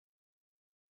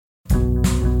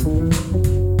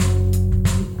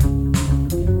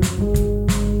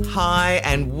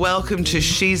and welcome to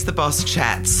She's the Boss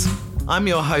Chats. I'm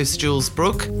your host, Jules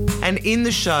Brooke, and in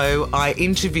the show, I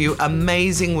interview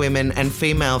amazing women and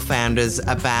female founders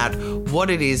about what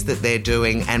it is that they're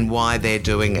doing and why they're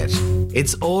doing it.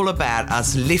 It's all about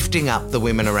us lifting up the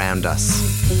women around us.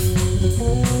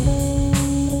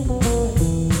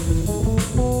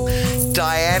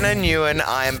 Diana Nguyen,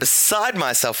 I am beside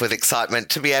myself with excitement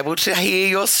to be able to hear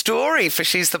your story for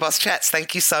She's the Boss Chats.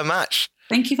 Thank you so much.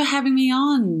 Thank you for having me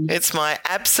on. It's my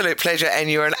absolute pleasure, and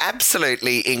you're an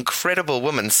absolutely incredible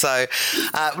woman. So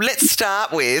let's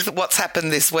start with what's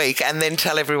happened this week and then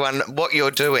tell everyone what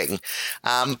you're doing.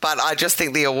 But I just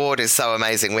think the award is so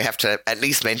amazing. We have to at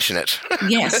least mention it.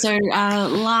 Yeah, so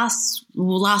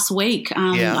last week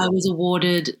I was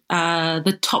awarded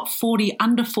the top 40,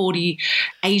 under 40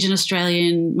 Asian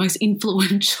Australian most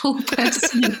influential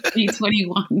person in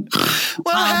 2021.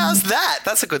 Well, how's that?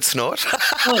 That's a good snort.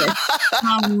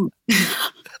 No,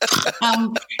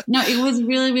 it was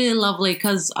really, really lovely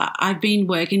because I've been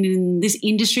working in this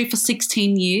industry for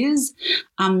 16 years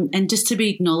and just to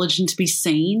be acknowledged and to be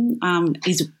seen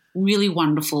is really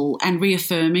wonderful and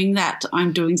reaffirming that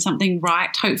I'm doing something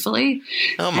right, hopefully.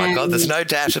 Oh, my God, there's no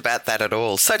doubt about that at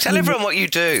all. So tell everyone what you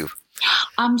do.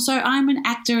 So I'm an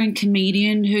actor and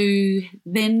comedian who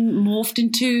then morphed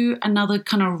into another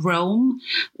kind of realm,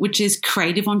 which is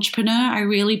creative entrepreneur. I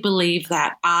really believe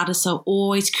that artists are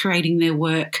always creating their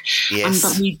work,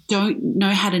 but we don't know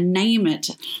how to name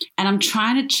it. And I'm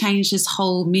trying to change this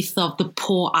whole myth of the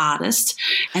poor artist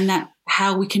and that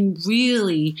how we can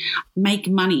really make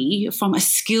money from a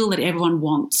skill that everyone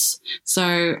wants.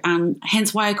 So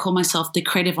hence why I call myself the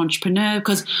creative entrepreneur,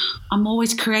 because I'm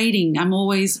always creating. I'm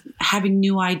always having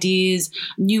new ideas,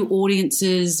 new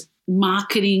audiences,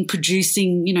 marketing,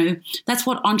 producing, that's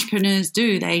what entrepreneurs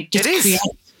do. They just create.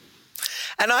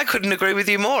 And I couldn't agree with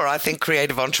you more. I think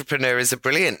creative entrepreneur is a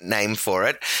brilliant name for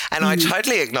it. And I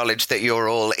totally acknowledge that you're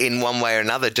all in one way or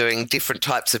another doing different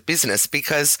types of business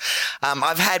because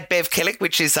I've had Bev Kellick,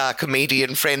 which is our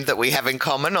comedian friend that we have in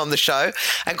common on the show,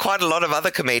 and quite a lot of other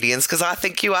comedians because I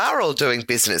think you are all doing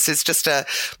business. It's just a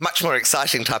much more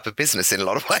exciting type of business in a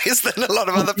lot of ways than a lot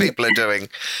of other people are doing.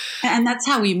 And that's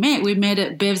how we met. We met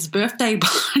at Bev's birthday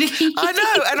party. I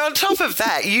know. And on top of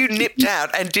that, you nipped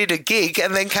out and did a gig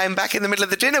and then came back in the middle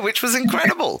of the dinner, which was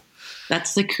incredible.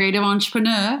 That's the creative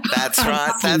entrepreneur. That's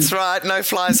right. That's right. No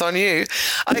flies on you.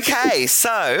 Okay,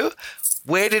 so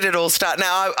where did it all start?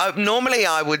 Now, normally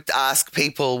I would ask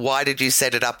people, why did you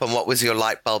set it up and what was your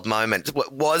light bulb moment?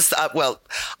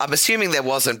 I'm assuming there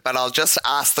wasn't, but I'll just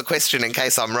ask the question in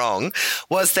case I'm wrong.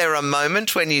 Was there a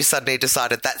moment when you suddenly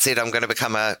decided, that's it, I'm going to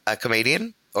become a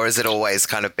comedian? Or has it always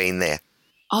kind of been there?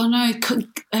 Oh, no.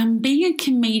 Being a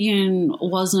comedian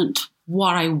wasn't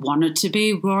what I wanted to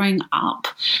be growing up.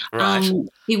 Right.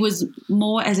 It was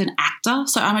more as an actor.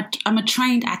 So I'm a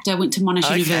trained actor. I went to Monash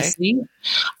University.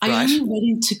 I only went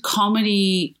into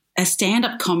comedy, a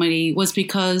stand-up comedy, was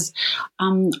because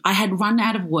I had run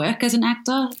out of work as an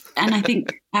actor, and I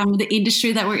think the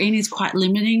industry that we're in is quite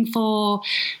limiting for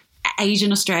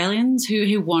Asian Australians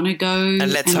who want to go.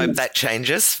 And let's hope that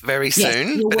changes very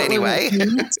soon. But anyway.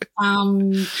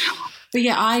 But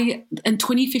yeah, in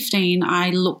 2015, I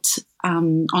looked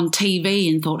on TV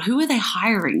and thought, who are they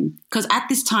hiring? Because at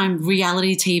this time,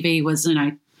 reality TV was,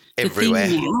 the everywhere.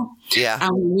 thing now. Yeah.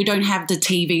 We don't have the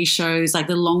TV shows like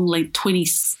the long length 20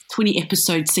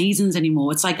 episode seasons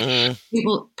anymore. It's like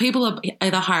people are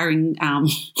either hiring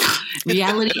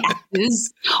reality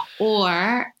actors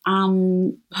or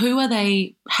who are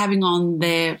they having on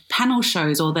their panel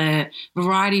shows or their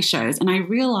variety shows? And I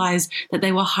realized that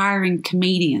they were hiring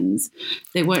comedians.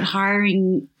 They weren't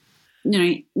hiring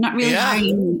not really hiring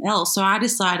anyone else. So I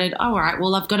decided, all right,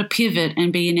 well, I've got to pivot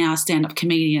and be now a stand-up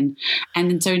comedian.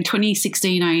 And then so in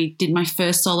 2016, I did my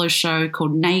first solo show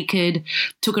called Naked,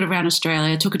 took it around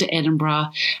Australia, took it to Edinburgh.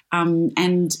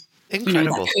 And,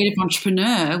 incredible. That creative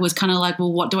entrepreneur was kind of like,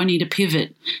 well, what do I need to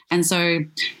pivot? And so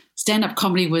stand-up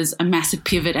comedy was a massive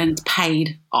pivot and it's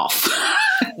paid off.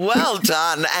 Well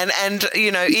done. And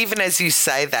even as you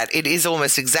say that, it is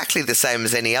almost exactly the same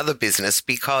as any other business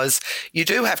because you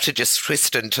do have to just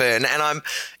twist and turn. And I'm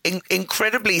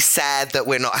incredibly sad that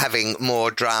we're not having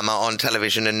more drama on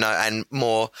television and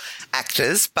more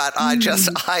actors. But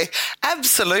I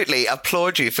absolutely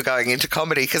applaud you for going into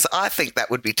comedy because I think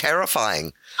that would be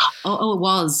terrifying. Oh, it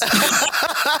was.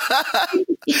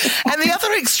 And the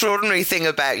other extraordinary thing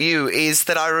about you is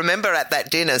that I remember at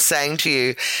that dinner saying to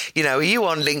you, are you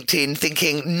on LinkedIn?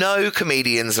 Thinking no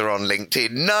comedians are on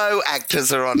LinkedIn, no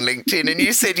actors are on LinkedIn. And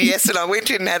you said yes, and I went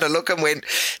in and had a look and went,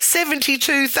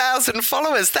 72,000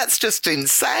 followers. That's just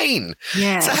insane.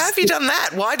 Yes. So how have you done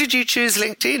that? Why did you choose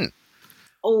LinkedIn?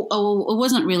 it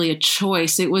wasn't really a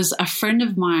choice. It was a friend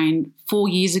of mine 4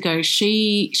 years ago.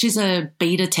 She's a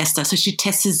beta tester, so she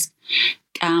tests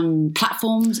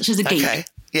platforms. She's a geek. Okay.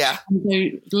 Yeah. And so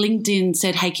LinkedIn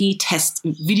said, hey, can you test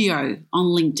video on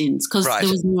LinkedIn? Because there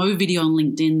was no video on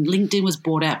LinkedIn. LinkedIn was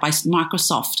bought out by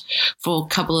Microsoft for a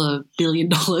couple of $1 billion.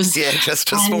 Yeah,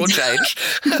 just a small change.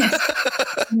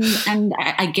 And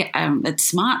I get it's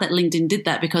smart that LinkedIn did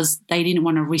that because they didn't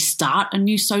want to restart a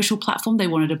new social platform. They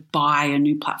wanted to buy a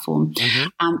new platform. Mm-hmm.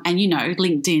 And,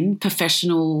 LinkedIn,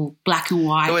 professional, black and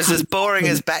white. It was as boring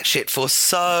as batshit for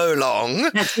so long.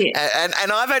 That's it.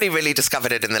 And I've only really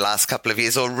discovered it in the last couple of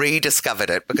years, or rediscovered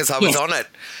it, because I was on it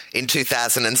in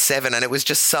 2007 and it was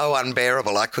just so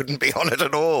unbearable. I couldn't be on it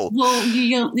at all.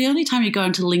 Well, the only time you go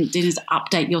into LinkedIn is to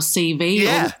update your CV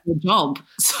or your job.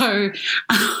 So,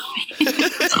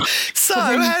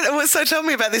 so tell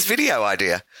me about this video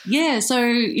idea. Yeah, so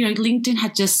LinkedIn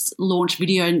had just launched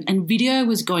video, and video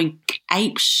was going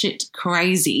ape shit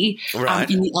crazy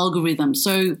in the algorithm.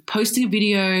 So posting a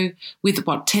video with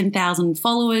 10,000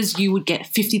 followers, you would get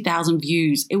 50,000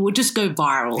 views. It would just go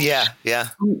viral. Yeah,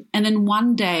 yeah. And then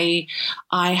one day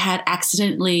I had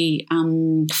accidentally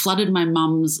flooded my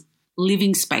mum's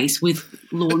living space with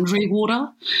laundry water.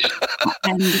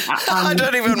 And, I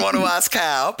don't even want to ask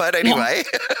how, but anyway.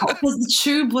 Because the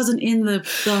tube wasn't in the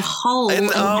hole.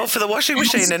 For the washing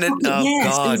machine.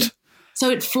 God. So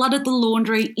it flooded the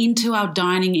laundry into our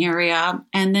dining area,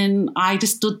 and then I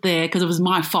just stood there because it was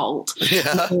my fault.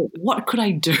 Yeah. So what could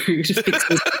I do to fix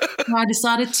this? So I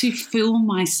decided to film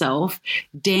myself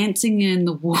dancing in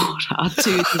the water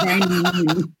to the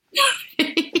rain.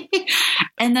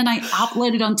 And then I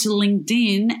uploaded onto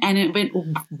LinkedIn and it went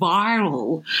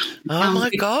viral. Oh, my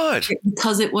God.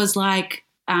 Because it was like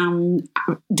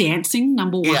dancing,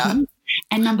 number one. Yeah.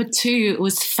 And number two, it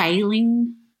was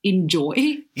failing in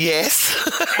joy. Yes.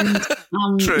 And,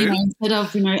 True. instead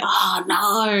of, oh, no,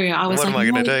 I was what am I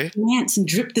going to do? Dance and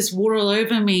drip this water all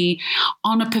over me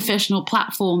on a professional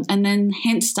platform, and then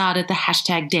hence started the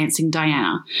hashtag Dancing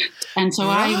Diana. And so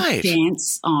I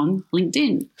dance on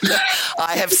LinkedIn.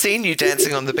 I have seen you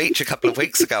dancing on the beach a couple of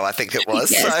weeks ago, I think it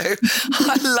was. Yes. So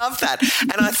I love that.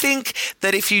 And I think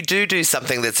that if you do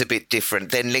something that's a bit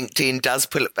different, then LinkedIn does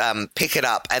pick it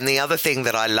up. And the other thing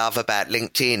that I love about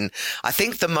LinkedIn, I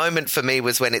think the moment for me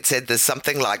was when it said there's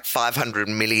something like 500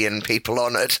 million people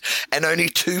on it and only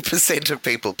 2% of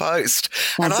people post.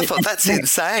 And I thought, that's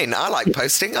insane. I like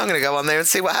posting. I'm going to go on there and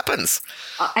see what happens.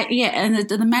 And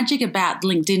the magic about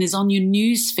LinkedIn is on your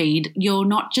news feed, you're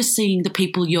not just seeing the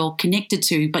people you're connected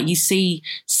to, but you see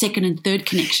second and third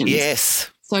connections. Yes.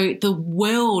 So the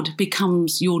world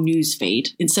becomes your news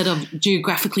feed instead of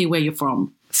geographically where you're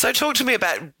from. So talk to me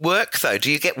about work, though. Do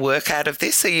you get work out of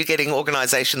this? Are you getting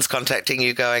organisations contacting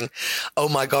you going, oh,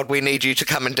 my God, we need you to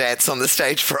come and dance on the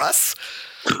stage for us?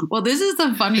 Well, this is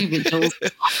the funny bit.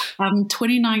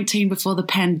 2019, before the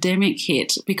pandemic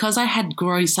hit, because I had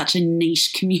grown such a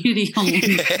niche community on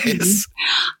LinkedIn,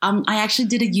 I actually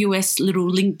did a US little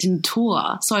LinkedIn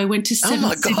tour. So I went to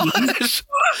 7 cities.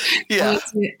 Yeah. I went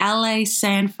to LA,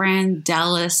 San Fran,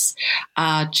 Dallas,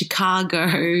 Chicago,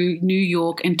 New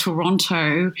York, and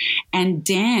Toronto, and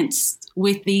danced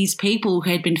with these people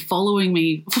who had been following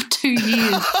me for 2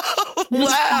 years.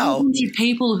 Wow.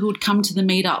 People who would come to the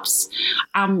meetups.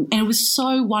 And it was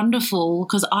so wonderful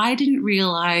because I didn't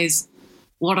realize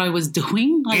what I was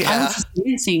doing. I was just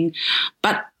dancing.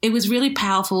 But it was really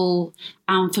powerful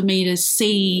for me to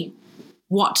see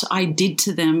what I did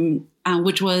to them,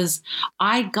 which was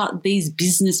I got these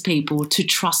business people to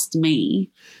trust me,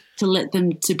 to let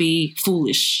them to be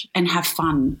foolish and have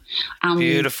fun.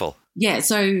 Beautiful. Yeah,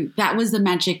 so that was the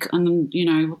magic, and,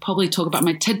 we'll probably talk about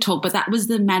my TED Talk, but that was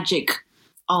the magic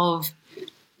of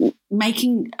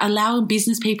allowing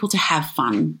business people to have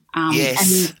fun.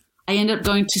 Yes. And I ended up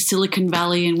going to Silicon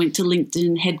Valley and went to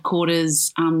LinkedIn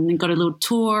headquarters and got a little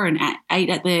tour and ate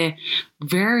at their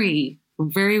very,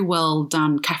 very well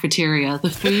done cafeteria. The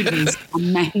food was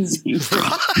amazing.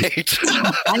 Right.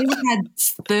 I even had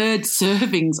third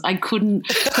servings. I couldn't.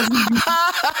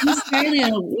 In Australia,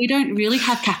 we don't really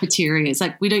have cafeterias.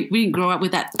 Like we didn't grow up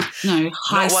with that.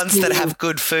 High Not ones that have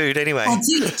good food, anyway.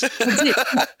 That's it.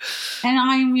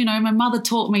 And my mother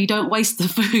taught me don't waste the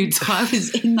food. So I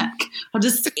was in that. I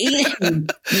just eating.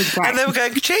 And they were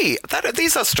going, gee,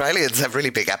 these Australians have really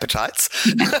big appetites.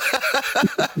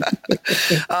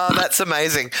 Oh, that's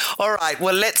amazing. All right.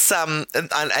 Well, let's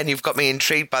and you've got me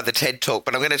intrigued by the TED Talk,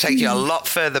 but I'm going to take you a lot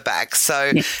further back.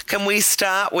 So can we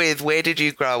start with where did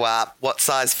you grow up? What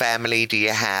size family do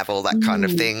you have? All that kind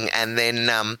of thing. And then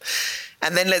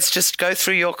let's just go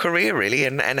through your career, really,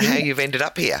 and how you've ended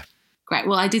up here. Great.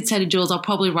 Well, I did say to Jules, I'll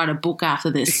probably write a book after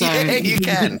this. So yeah, you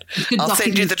can. I'll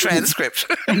send you the transcript.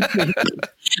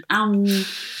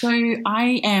 So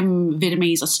I am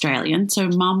Vietnamese Australian. So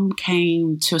Mum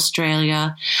came to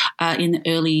Australia in the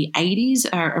early 80s,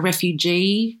 a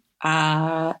refugee.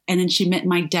 And then she met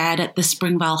my dad at the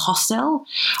Springvale Hostel.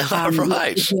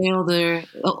 Right. Where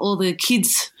all the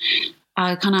kids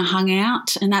kind of hung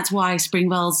out, and that's why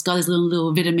Springvale's got his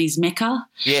little Vietnamese mecca.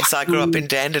 Yes, I grew up in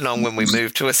Dandenong when we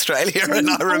moved to Australia, and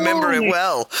I remember it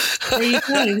well. There you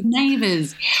go,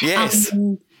 neighbours. Yes.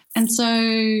 And so,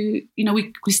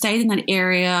 we stayed in that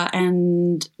area,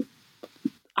 and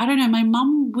I don't know, my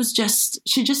mum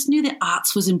she just knew that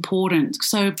arts was important.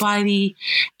 So by the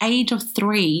age of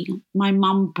 3, my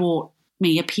mum bought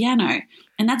me a piano,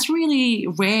 and that's really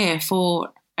rare for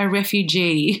a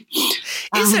refugee.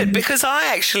 Is it? Because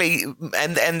I actually,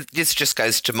 and this just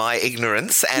goes to my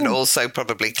ignorance and also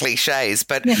probably cliches,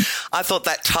 but I thought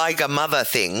that tiger mother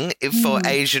thing for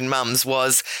Asian mums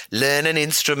was learn an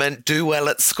instrument, do well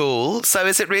at school. So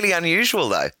is it really unusual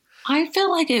though? I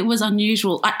feel like it was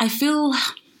unusual. I feel...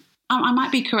 I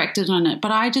might be corrected on it,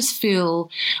 but I just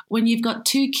feel when you've got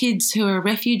 2 kids who are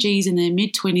refugees in their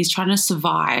mid-20s trying to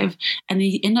survive, and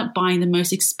you end up buying the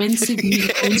most expensive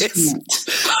musical instrument.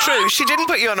 True. She didn't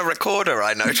put you on a recorder,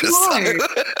 I noticed. No.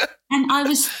 So. And I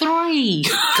was 3.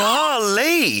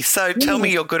 Golly. So tell me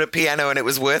you're good at piano and it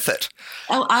was worth it.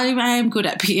 Oh, I am good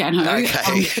at piano.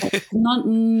 Okay.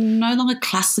 No longer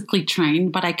classically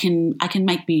trained, but I can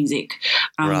make music.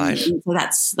 Right. So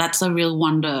that's a real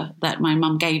wonder that my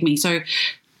mum gave me. So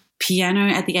piano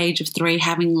at the age of 3,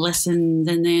 having lessons,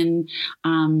 and then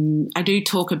I do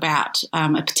talk about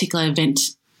a particular event.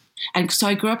 And so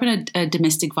I grew up in a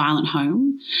domestic violent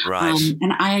home. Right.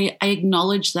 And I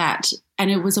acknowledge that,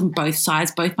 and it was on both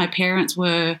sides. Both my parents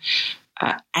were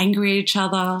angry at each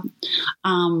other,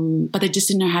 but they just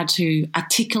didn't know how to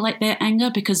articulate their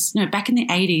anger because, back in the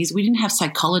 80s, we didn't have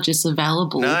psychologists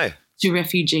available to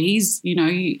refugees,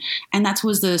 and that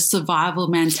was the survival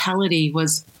mentality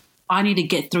was, I need to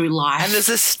get through life. And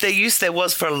there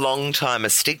was for a long time a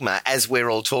stigma, as we're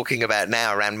all talking about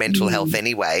now, around mental health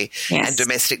anyway, and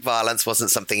domestic violence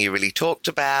wasn't something you really talked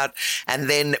about. And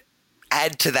then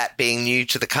add to that being new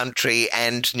to the country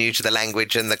and new to the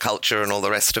language and the culture and all the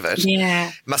rest of it. Yeah.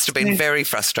 It must have been very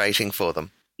frustrating for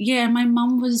them. Yeah, my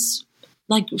mum was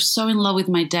so in love with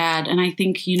my dad, and I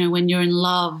think, when you're in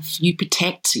love, you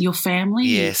protect your family,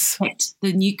 yes, you protect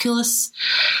the nucleus,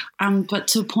 but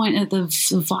to a point that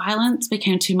the violence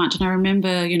became too much. And I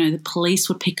remember, the police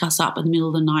would pick us up in the middle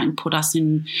of the night and put us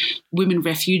in women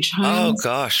refuge homes. Oh,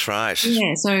 gosh, right.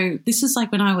 Yeah, so this is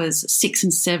like when I was 6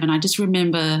 and 7. I just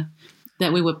remember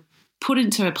that we were put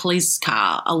into a police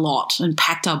car a lot and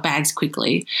packed our bags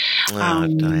quickly. Oh,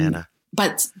 Diana.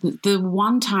 But the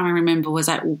one time I remember was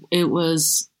that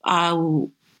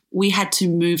we had to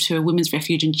move to a women's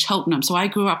refuge in Cheltenham. So I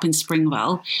grew up in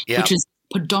Springvale, which is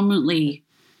predominantly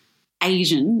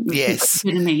Asian,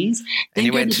 Vietnamese. And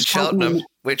you went to Cheltenham,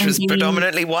 which was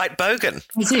predominantly white bogan.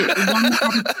 That's it. 1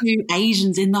 out of 2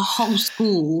 Asians in the whole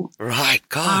school. Right,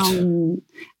 God.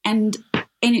 And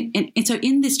so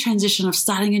in this transition of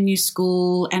starting a new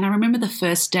school, and I remember the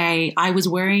first day I was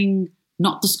wearing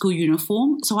not the school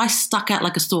uniform, so I stuck out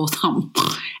like a sore thumb.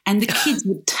 And the kids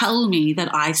would tell me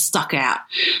that I stuck out.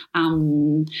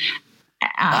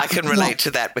 I can relate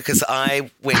to that because I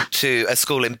went to a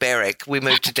school in Berwick. We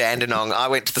moved to Dandenong. I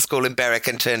went to the school in Berwick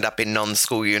and turned up in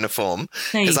non-school uniform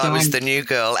because I was the new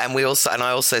girl, and I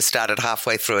also started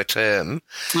halfway through a term.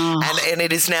 Oh. And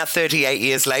it is now 38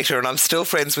 years later, and I'm still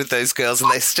friends with those girls, and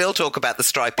they still talk about the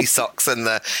stripy socks and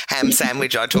the ham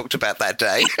sandwich I talked about that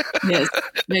day. Yes,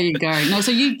 there you go. No, so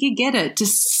you get it,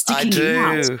 just sticking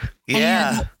out.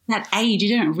 Yeah. And that age,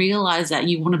 you don't realise that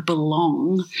you want to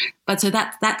belong. But so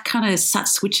that kind of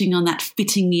starts switching on that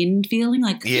fitting in feeling,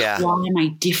 like, why am I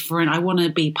different? I want to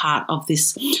be part of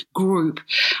this group.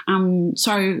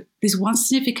 So this one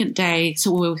significant day,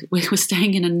 so we were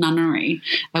staying in a nunnery,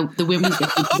 the women's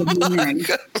nunnery,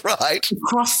 right,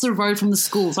 across the road from the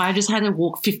school. So I just had to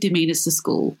walk 50 metres to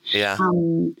school. Yeah.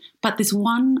 But this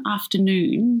one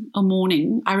afternoon or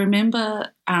morning, I remember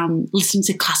listening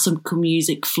to classical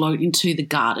music float into the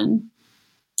garden.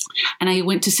 And I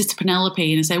went to Sister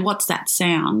Penelope and I said, "What's that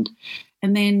sound?"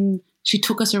 And then she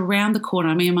took us around the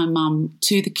corner, me and my mum,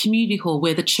 to the community hall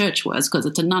where the church was, because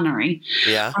it's a nunnery.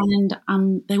 Yeah.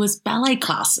 And there was ballet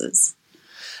classes.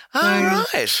 Oh,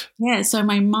 right. Yeah, so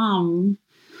my mum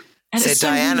said,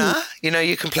 "Diana,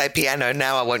 you can play piano.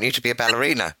 Now I want you to be a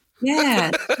ballerina."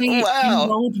 Yeah. She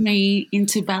enrolled me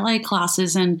into ballet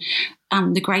classes, and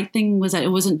the great thing was that it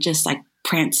wasn't just like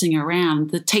prancing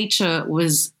around. The teacher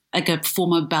was like a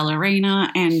former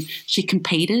ballerina, and she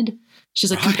competed.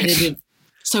 She's a competitive.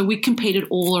 So we competed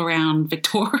all around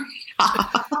Victoria.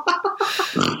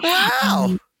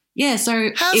 Wow. Yeah.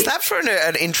 So how's that for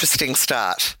an interesting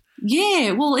start?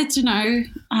 Yeah, well, it's,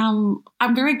 I'm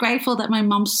very grateful that my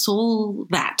mum saw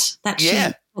that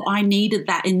I needed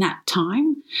that in that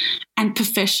time. And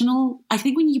professional, I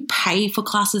think when you pay for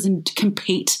classes and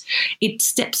compete, it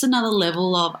steps another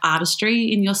level of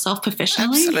artistry in yourself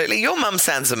professionally. Absolutely. Your mum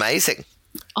sounds amazing.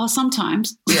 Oh,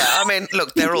 sometimes. Yeah, I mean,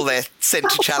 look, they're all there sent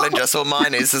to challenge us, or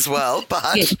mine is as well,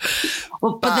 but, yeah.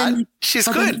 Well, but she's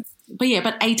good.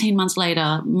 But 18 months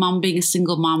later, mum being a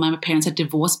single mum and my parents had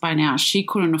divorced by now, she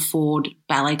couldn't afford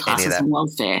ballet classes and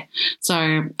welfare.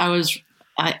 So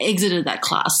I exited that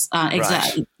class,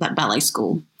 exited that ballet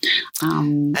school.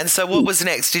 And so what was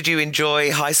next? Did you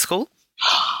enjoy high school?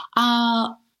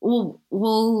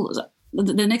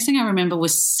 The next thing I remember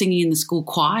was singing in the school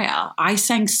choir. I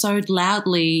sang so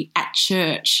loudly at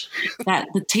church that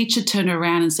the teacher turned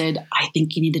around and said, "I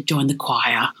think you need to join the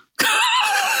choir."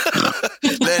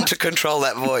 Learn to control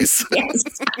that voice. Yes.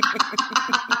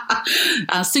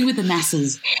 Sing with the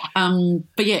masses. Going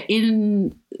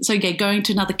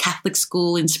to another Catholic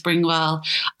school in Springvale,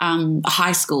 a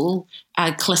high school,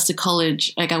 Clester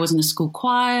College. Like, I was in the school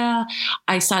choir.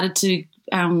 I started to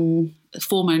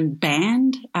form a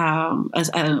band as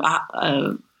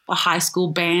a high school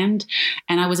band,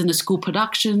 and I was in the school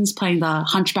productions playing the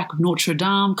Hunchback of Notre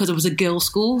Dame because it was a girls'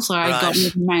 school, so I got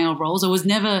male roles. I was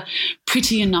never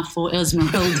pretty enough for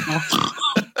Esmeralda.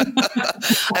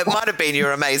 It might have been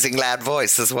your amazing loud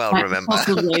voice as well, remember?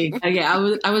 Possibly.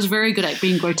 I was very good at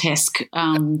being grotesque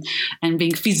and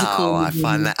being physical. Oh, I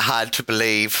find that hard to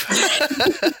believe.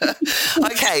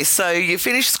 Okay, so you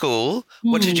finished school.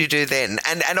 What did you do then?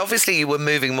 And obviously you were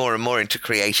moving more and more into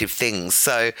creative things.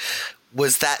 So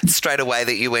was that straight away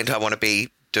that you went, I want to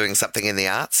be doing something in the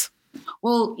arts?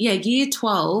 Well, yeah, year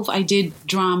 12, I did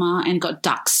drama and got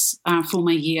ducks for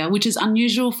my year, which is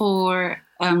unusual for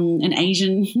an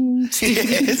Asian student.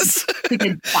 Yes.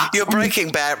 You're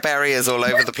breaking barriers all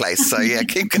over the place, so yeah,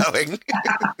 keep going.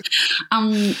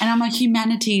 And I'm a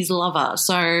humanities lover,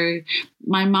 so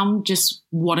my mum just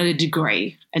wanted a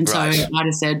degree, and so I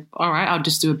just said, all right, I'll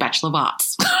just do a Bachelor of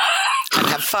Arts. And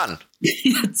have fun.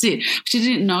 That's it. She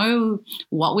didn't know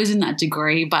what was in that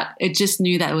degree, but it just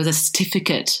knew that it was a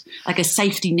certificate, like a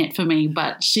safety net for me,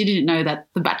 but she didn't know that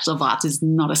the Bachelor of Arts is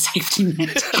not a safety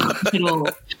net at all.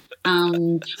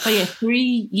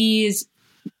 3 years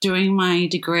doing my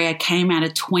degree, I came out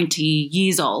at 20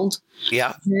 years old.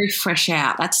 Yeah. Very fresh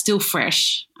out. That's still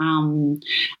fresh. And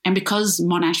because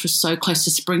Monash was so close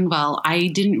to Springvale, I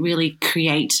didn't really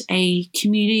create a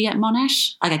community at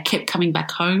Monash. Like, I kept coming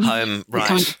back home. Right.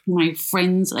 Coming to my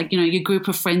friends, like, your group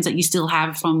of friends that you still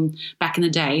have from back in the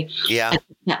day. Yeah.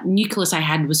 That nucleus I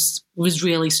had was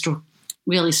really strong.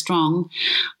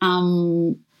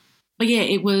 But yeah,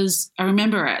 I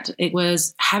remember it. It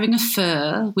was having a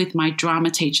fur with my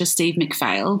drama teacher, Steve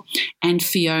McPhail, and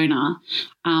Fiona,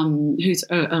 who's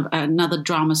another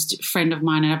drama friend of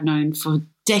mine and I've known for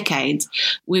decades.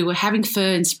 We were having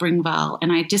fur in Springvale,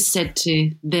 and I just said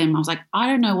to them, I was like, I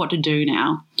don't know what to do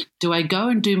now. Do I go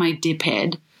and do my dip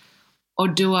head, or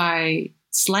do I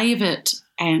slave it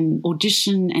and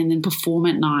audition and then perform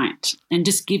at night and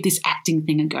just give this acting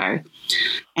thing a go?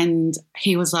 And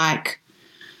he was like,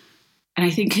 and I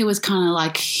think it was kind of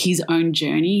like his own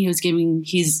journey. He was giving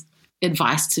his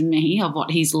advice to me of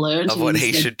what he's learned. Of what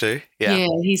he should do. Yeah. Yeah.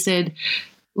 He said,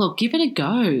 look, give it a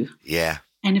go. Yeah.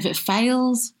 And if it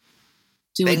fails,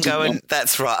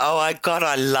 that's right. Oh,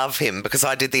 I love him, because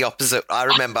I did the opposite. I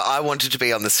remember I wanted to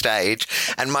be on the stage,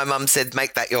 and my mum said,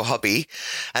 make that your hobby.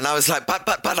 And I was like,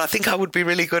 but I think I would be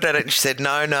really good at it. And she said,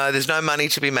 no, there's no money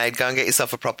to be made. Go and get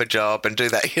yourself a proper job and do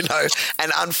that,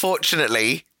 And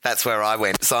unfortunately, that's where I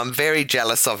went. So I'm very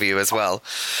jealous of you as well.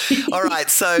 All right.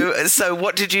 So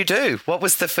what did you do? What were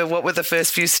the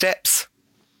first few steps?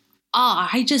 Oh,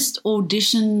 I just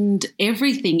auditioned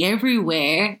everything,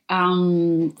 everywhere.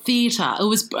 Theatre.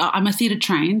 I'm a theatre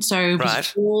trained, so it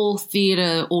was all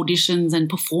theatre auditions and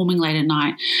performing late at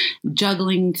night,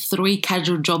 juggling 3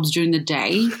 casual jobs during the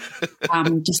day,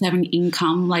 just having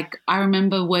income. Like, I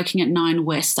remember working at 9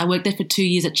 West. I worked there for 2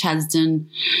 years at Chadsden,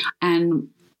 and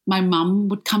my mum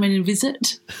would come in and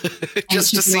visit.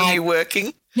 Just to see you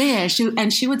working? Yeah,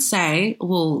 she would say,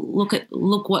 well,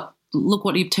 look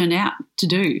what you've turned out to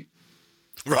do.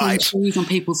 Right. Shoes on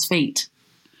people's feet.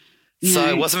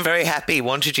 So wasn't very happy,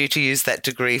 wanted you to use that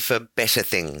degree for better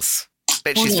things.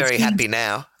 Bet she's very happy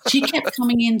now. she kept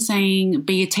coming in saying,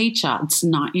 be a teacher. It's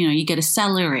not, you get a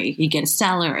salary, you get a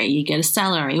salary, you get a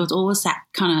salary. It was always that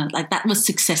kind of like that was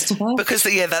success to her. Because,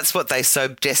 that's what they so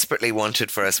desperately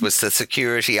wanted for us was the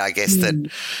security, I guess,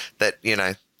 that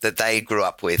they grew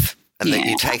up with. And that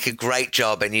you take a great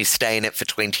job and you stay in it for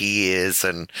 20 years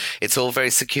and it's all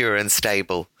very secure and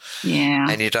stable. Yeah.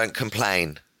 And you don't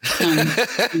complain.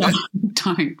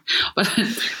 Don't. But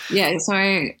so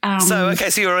you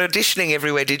were auditioning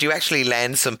everywhere. Did you actually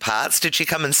land some parts? Did she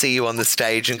come and see you on the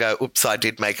stage and go, oops, I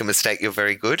did make a mistake, you're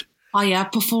very good? Oh yeah,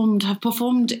 I've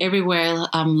performed everywhere.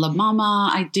 La Mama,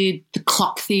 I did the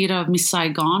Clock Theatre of Miss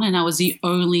Saigon, and I was the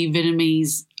only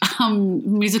Vietnamese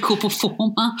musical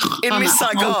performer in Miss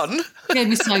Saigon.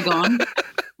 Miss Saigon.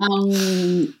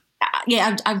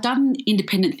 I've done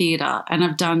independent theatre and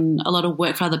I've done a lot of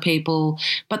work for other people,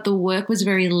 but the work was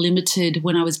very limited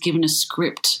when I was given a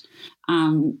script.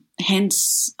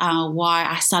 Hence why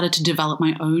I started to develop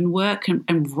my own work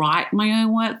and write my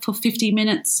own work for 50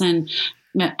 minutes. And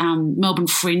Melbourne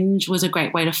Fringe was a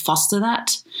great way to foster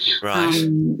that. Right.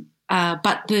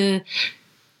 But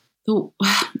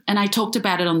and I talked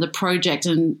about it on the project,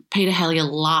 and Peter Hellier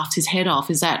laughed his head off,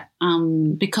 is that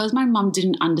because my mum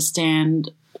didn't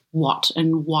understand what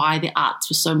and why the arts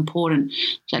were so important,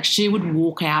 like she would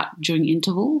walk out during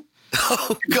interval.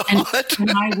 Oh, God.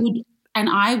 And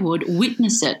I would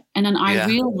witness it. And then I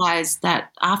realised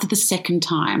that after the second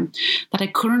time that I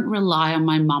couldn't rely on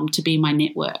my mum to be my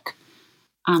network.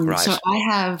 Right. So I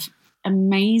have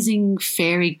amazing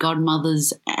fairy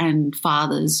godmothers and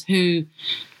fathers who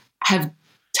have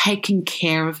taken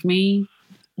care of me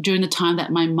during the time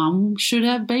that my mum should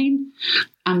have been.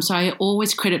 So I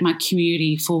always credit my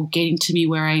community for getting to me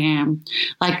where I am.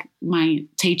 Like my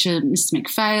teacher, Mr.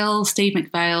 McPhail, Steve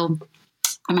McPhail.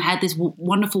 I had this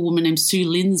wonderful woman named Sue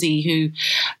Lindsay who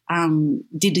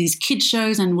did these kid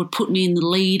shows and would put me in the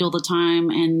lead all the time,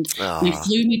 and they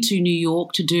flew me to New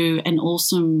York to do an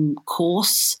awesome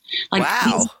course. Like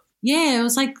wow. It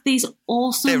was like these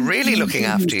awesome. They're really looking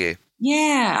after you.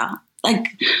 Yeah.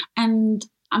 And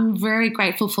I'm very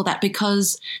grateful for that,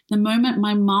 because the moment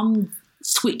my mum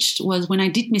switched was when I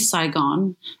did Miss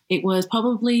Saigon. It was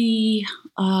probably,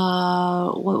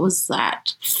 what was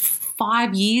that,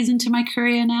 5 years into my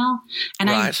career now.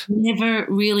 And I never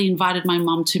really invited my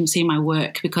mum to see my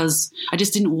work because I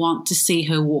just didn't want to see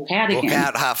her walk out again. Walk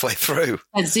out halfway through.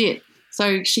 That's it.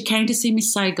 So she came to see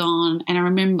Miss Saigon, and I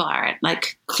remember it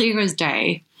like clear as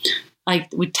day. Like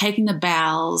we're taking the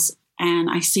bows, and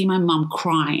I see my mum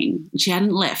crying. She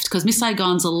hadn't left because Miss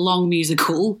Saigon's a long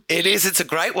musical. It is. It's a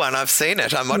great one. I've seen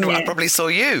it. I probably saw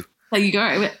you. There you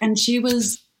go. And she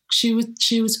was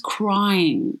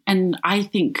crying, and I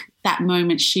think that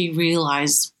moment she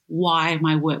realised why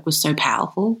my work was so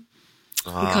powerful,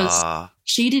 because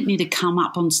she didn't need to come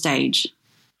up on stage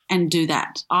and do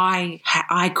that.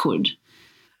 I could,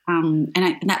 and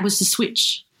that was the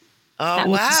switch. Oh,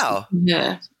 wow.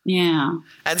 Yeah.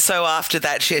 And so after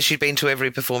that, she'd been to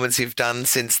every performance you've done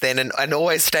since then and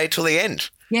always stayed till the end.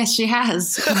 Yes, she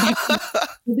has.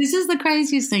 This is the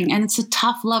craziest thing, and it's a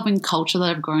tough loving culture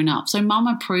that I've grown up. So Mum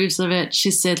approves of it.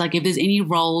 She said, like, if there's any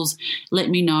roles, let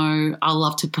me know. I'll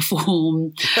love to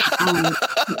perform.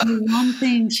 One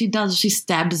thing she does, she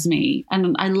stabs me,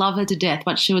 and I love her to death,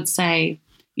 but she would say,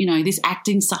 this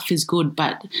acting stuff is good,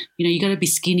 but, you got to be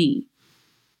skinny.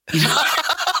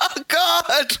 Oh,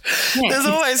 God. Yeah. There's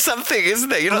always something, isn't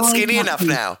there? You're not skinny enough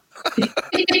now.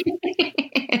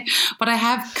 But I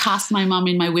have cast my mum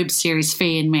in my web series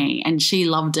Fee and Me, and she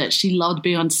loved it. She loved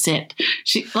being on set.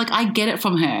 I get it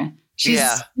from her.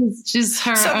 She's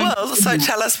her own. So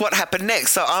tell us what happened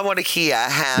next. So I want to hear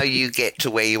how you get to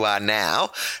where you are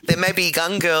now. There may be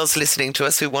young girls listening to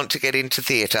us who want to get into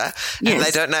theatre and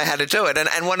they don't know how to do it.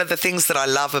 And one of the things that I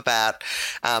love about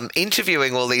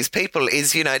interviewing all these people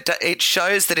is, it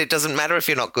shows that it doesn't matter if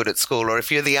you're not good at school or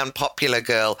if you're the unpopular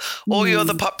girl or you're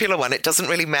the popular one. It doesn't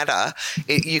really matter.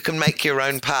 You can make your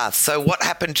own path. So what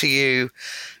happened to you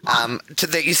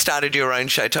that you started your own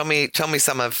show? Tell me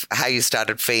some of how you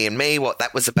started Fee and Me, what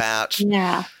that was about,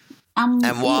 and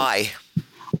why.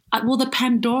 The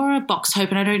Pandora box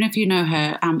opened. I don't know if you know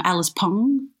her, Alice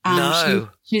Pong. No.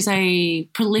 She's a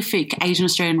prolific Asian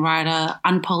Australian writer,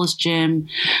 unpolished gem,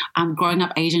 growing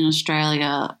up Asian in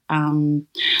Australia.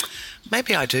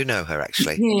 Maybe I do know her,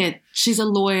 actually. Yeah, she's a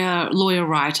lawyer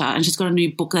writer, and she's got a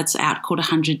new book that's out called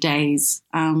 100 Days,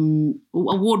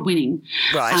 award-winning.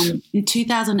 Right. In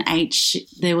 2008,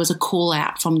 there was a call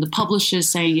out from the publishers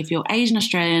saying, if you're Asian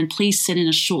Australian, please send in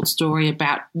a short story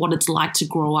about what it's like to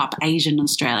grow up Asian in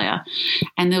Australia.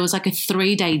 And there was like a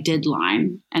 3-day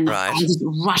deadline, and I just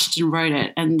rushed and wrote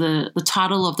it. And the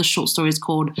title of the short story is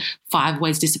called 5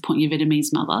 Ways to Disappoint Your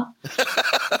Vietnamese Mother.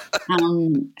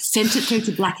 Sent it through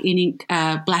to Black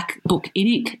Book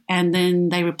Ink, and then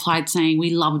they replied saying,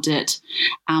 we loved it.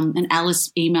 And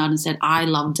Alice emailed and said, I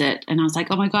loved it. And I was like,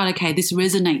 oh my God, okay, this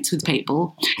resonates with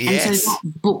people. Yes. And so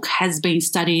that book has been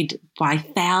studied by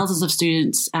thousands of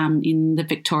students in the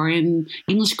Victorian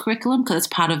English curriculum, because it's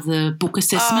part of the book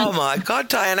assessment. Oh my God,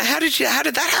 Diana, how did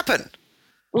that happen?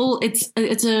 Well, it's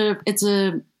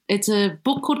a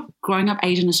book called Growing Up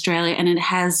Asian Australia, and it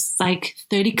has like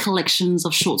 30 collections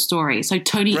of short stories. So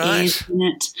Tony Eyre is in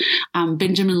it,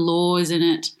 Benjamin Law is in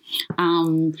it.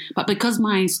 But because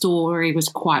my story was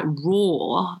quite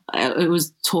raw, it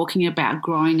was talking about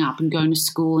growing up and going to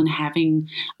school and having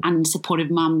unsupportive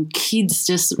mum, kids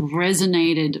just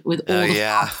resonated with all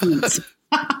the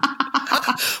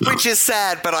Which is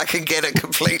sad, but I can get it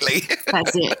completely.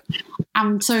 That's it.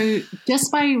 So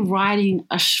just by writing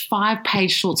a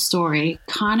 5-page short story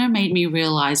kind of made me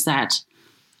realize that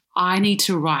I need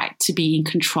to write to be in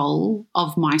control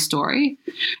of my story.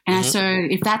 And so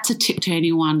if that's a tip to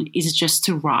anyone, is just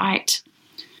to write.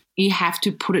 You have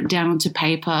to put it down onto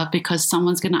paper, because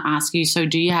someone's going to ask you, so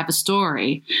do you have a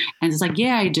story? And it's like,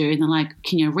 yeah, I do. And they're like,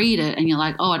 can you read it? And you're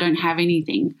like, oh, I don't have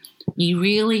anything. You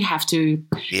really have to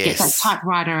get that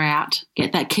typewriter out,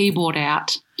 get that keyboard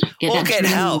out. Get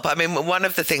help. I mean, one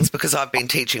of the things, because I've been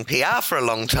teaching PR for a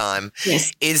long time,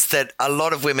 is that a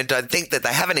lot of women don't think that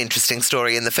they have an interesting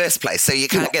story in the first place. So you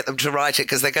can't get them to write it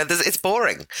because they go, it's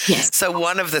boring. Yes. So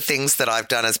one of the things that I've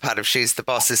done as part of She's the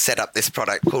Boss is set up this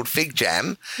product called Fig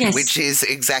Jam, which is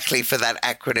exactly for that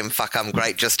acronym, fuck, I'm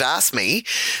great, just ask me.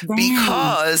 Damn.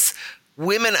 Because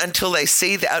women, until they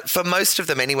see that, for most of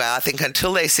them anyway, I think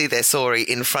until they see their story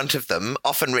in front of them,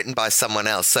 often written by someone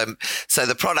else. So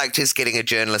the product is getting a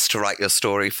journalist to write your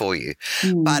story for you.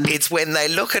 But it's when they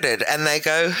look at it and they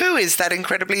go, who is that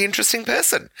incredibly interesting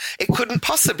person? It couldn't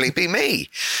possibly be me.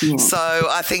 Yeah. So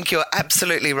I think you're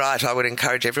absolutely right. I would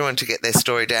encourage everyone to get their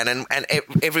story down, and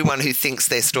everyone who thinks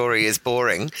their story is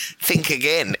boring, think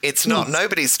again. It's not.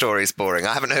 Nobody's story is boring.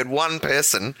 I haven't heard one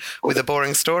person with a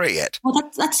boring story yet. Well,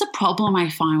 that's the problem I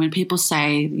find when people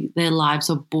say their lives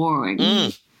are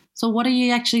boring. So what are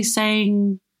you actually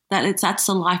saying, that that's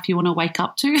the life you want to wake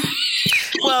up to?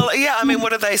 Well, yeah, I mean,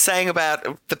 what are they saying about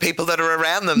the people that are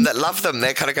around them that love them?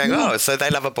 They're kind of going, oh, so they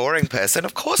love a boring person.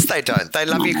 Of course they don't. They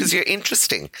love you because you're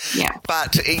interesting. Yeah.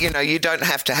 But, you don't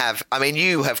have to have, I mean,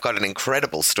 you have got an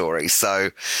incredible story. So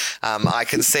I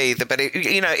can see that, but,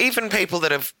 even people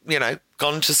that have,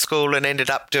 gone to school and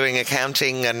ended up doing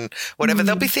accounting and whatever,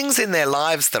 there'll be things in their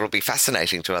lives that'll be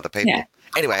fascinating to other people. Yeah.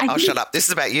 Anyway, I'll shut up. This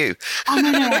is about you. Oh, no.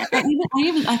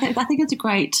 I think it's a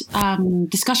great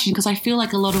discussion, because I feel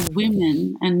like a lot of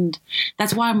women, and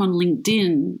that's why I'm on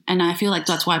LinkedIn, and I feel like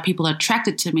that's why people are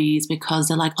attracted to me, is because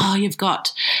they're like, oh, you've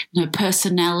got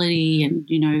personality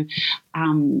and,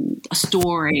 a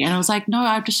story. And I was like, no,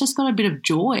 I've just got a bit of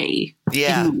joy.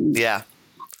 Yeah, yeah.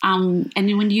 And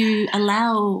when you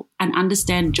allow and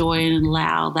understand joy and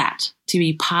allow that to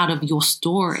be part of your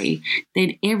story,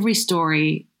 then every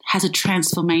story has a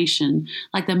transformation,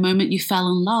 like the moment you fell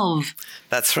in love.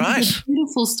 That's right. It's a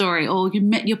beautiful story, or you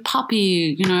met your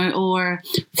puppy, or...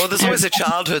 Well, there's always a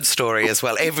childhood story as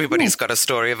well. Everybody's got a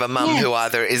story of a mum who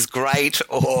either is great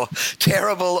or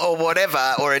terrible or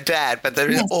whatever, or a dad, but there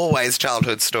is always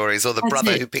childhood stories, or the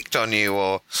brother who picked on you,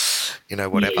 or,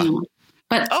 whatever. Yeah.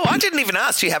 But, I didn't even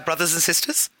ask. Do you have brothers and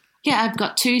sisters? Yeah, I've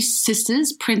got 2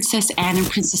 sisters, Princess Anne and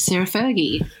Princess Sarah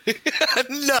Fergie.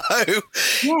 No.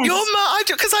 Yes. Your mum,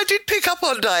 because I did pick up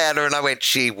on Diana and I went,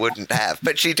 she wouldn't have,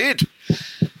 but she did.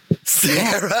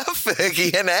 Sarah,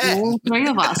 Fergie and Anne. All 3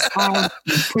 of us are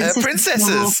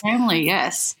princesses. Family,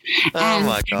 yes. Oh,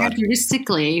 my God.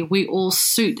 Characteristically, we all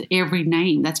suit every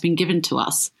name that's been given to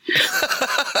us.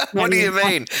 What do you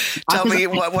mean? Tell me,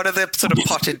 what are the sort of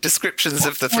potted descriptions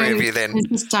of the 3 of you then?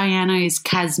 Princess Diana is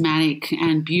charismatic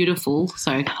and beautiful,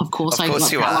 so of course I got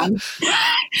that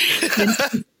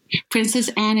one. Princess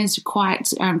Anne is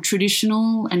quite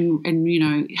traditional and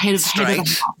head of the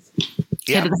house.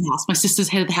 Head of the house. My sister's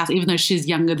head of the house, even though she's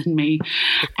younger than me.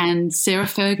 And Sarah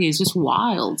Fergie is just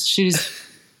wild. She's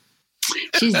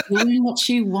She's doing what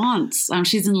she wants.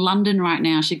 She's in London right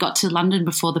now. She got to London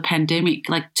before the pandemic,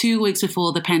 like 2 weeks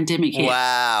before the pandemic hit.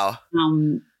 Wow.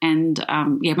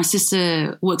 My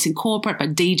sister works in corporate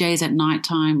but DJs at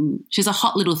nighttime. She's a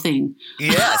hot little thing.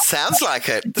 Yeah, sounds like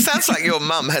it. Sounds like your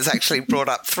mum has actually brought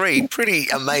up 3 pretty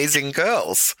amazing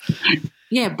girls.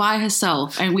 Yeah, by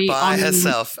herself. And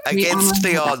against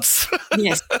the odds.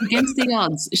 Yes, against the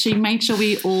odds. She made sure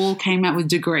we all came out with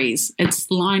degrees.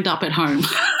 It's lined up at home.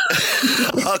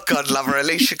 Oh, God, love her. At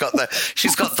least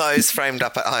she's got those framed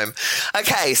up at home.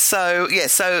 Okay, so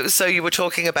you were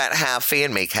talking about how Fee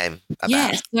and Me came about.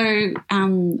 Yeah, so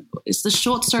it's the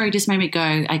short story just made me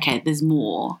go, okay, there's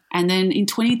more. And then in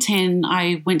 2010,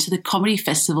 I went to the Comedy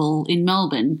Festival in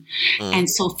Melbourne and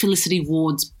saw Felicity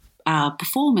Ward's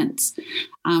performance.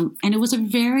 And it was a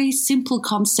very simple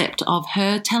concept of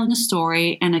her telling a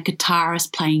story and a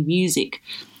guitarist playing music.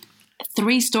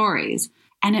 3 stories,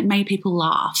 and it made people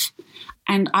laugh.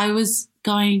 And I was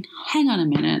going, hang on a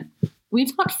minute,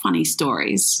 we've got funny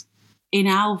stories in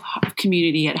our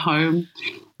community at home,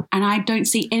 and I don't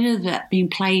see any of that being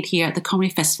played here at the Comedy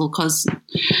Festival because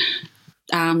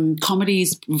comedy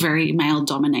is very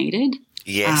male-dominated.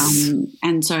 Yes.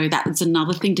 And so that's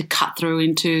another thing to cut through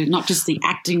into not just the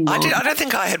acting world. I don't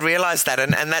think I had realised that,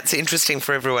 and that's interesting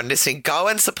for everyone listening. Go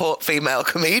and support female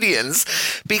comedians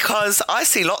because I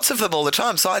see lots of them all the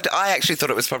time. So I actually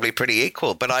thought it was probably pretty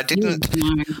equal, but I didn't.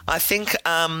 No. I think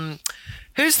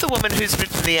who's the woman who's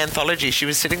written the anthology? She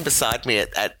was sitting beside me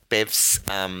at Bev's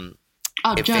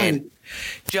event.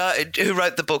 Jo, who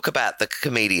wrote the book about the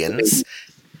comedians.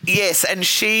 Yes, and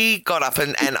she got up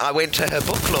and I went to her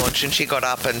book launch and she got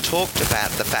up and talked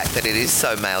about the fact that it is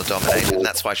so male-dominated and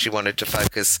that's why she wanted to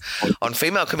focus on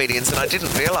female comedians, and I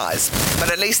didn't realise.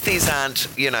 But at least these aren't,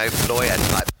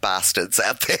 lawyer-type bastards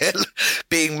out there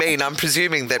being mean. I'm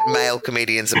presuming that male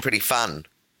comedians are pretty fun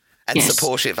and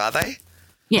supportive, are they?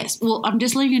 Yes. Well, I'm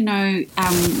just letting you know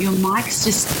your mic's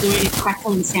just doing a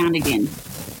crackling sound again.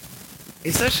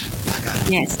 Is it?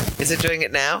 Okay. Yes. Is it doing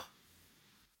it now?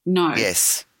 No.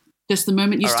 Yes. Just the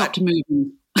moment you stopped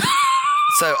moving.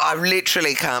 So I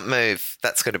literally can't move.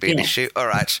 That's going to be an issue. All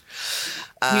right.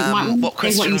 You might want what to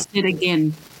question? say what you said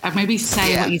again. Maybe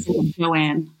say what you said to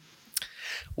Joanne.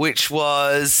 Which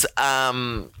was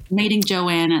meeting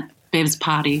Joanne at Bev's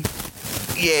party.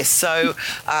 Yeah. So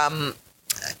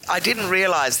I didn't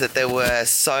realise that there were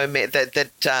so many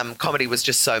that comedy was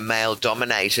just so male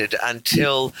dominated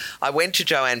until I went to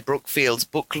Joanne Brookfield's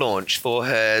book launch for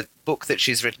her book that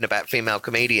she's written about female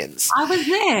comedians. I was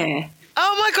there.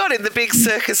 Oh, my God, in the big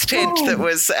circus tent that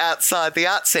was outside the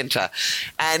Arts Centre.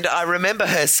 And I remember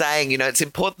her saying, it's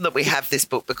important that we have this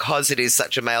book because it is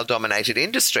such a male-dominated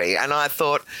industry. And I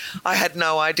thought, I had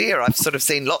no idea. I've sort of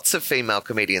seen lots of female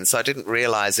comedians, so I didn't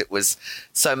realise it was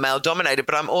so male-dominated.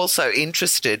 But I'm also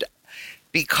interested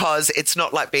because it's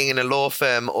not like being in a law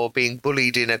firm or being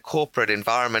bullied in a corporate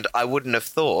environment. I wouldn't have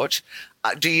thought.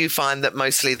 Do you find that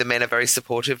mostly the men are very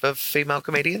supportive of female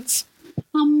comedians?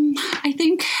 I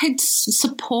think it's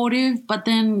supportive, but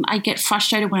then I get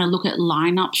frustrated when I look at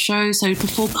lineup shows. So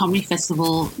before Comedy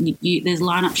Festival, there's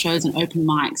lineup shows and open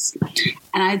mics,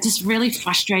 and it's just really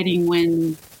frustrating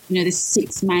when there's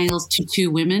 6 males to 2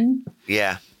 women.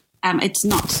 Yeah, it's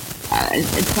not.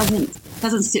 It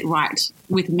doesn't sit right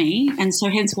with me, and so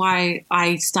hence why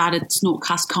I started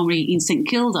Snortcast Comedy in St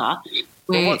Kilda.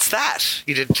 Well, what's that?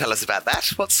 You didn't tell us about that.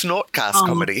 What's Snortcast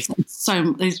Comedy?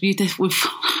 So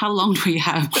how long do we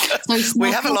have? So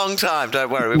we have a long time. Don't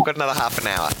worry. We've got another half an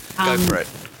hour. Go for it.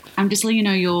 I'm just letting you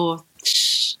know you're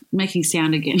making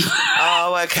sound again.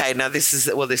 Oh, okay. Now this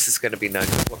is going to be no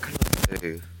good. What can I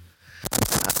do?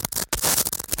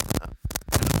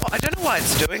 I don't know why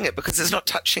it's doing it because it's not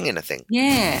touching anything.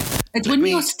 Yeah. It's when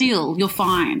you're still, you're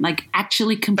fine. Like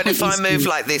actually completely But if I move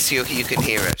like this, you can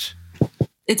hear it.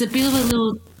 It's a bit of a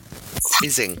little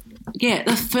fizzing. Yeah,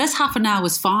 the first half an hour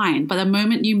was fine, but the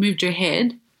moment you moved your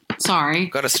head, sorry.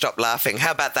 Got to stop laughing.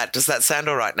 How about that? Does that sound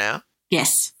all right now?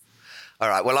 Yes. All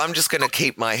right. Well, I'm just going to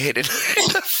keep my head in.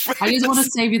 I just want to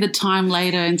save you the time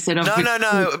later instead of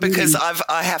no, because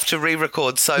I have to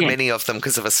re-record so many of them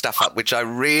because of a stuff up, which I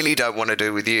really don't want to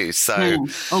do with you. So,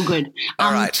 all good.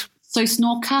 All right. So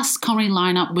Snortcast Comedy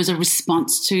Lineup was a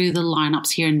response to the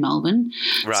lineups here in Melbourne.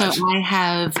 Right. So I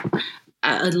have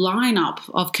a lineup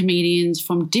of comedians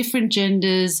from different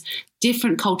genders,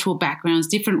 different cultural backgrounds,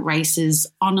 different races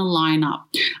on a lineup.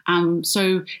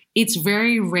 So it's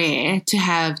very rare to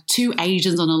have 2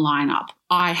 Asians on a lineup.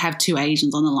 I have 2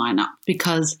 Asians on the lineup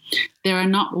because there are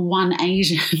not one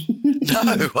Asian.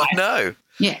 No, I know.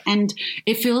 Yeah, and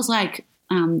it feels like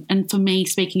and for me,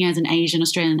 speaking as an Asian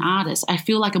Australian artist, I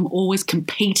feel like I'm always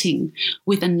competing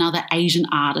with another Asian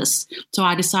artist. So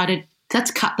I decided,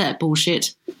 let's cut that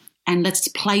bullshit and let's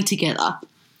play together.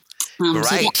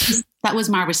 Great. So that was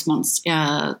my response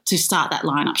to start that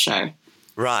lineup show.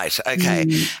 Right. Okay.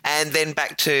 And then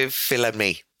back to Phil and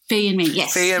Me. Fee and Me,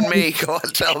 yes. Fee and Me. Go on,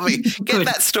 tell me. Get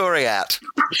that story out.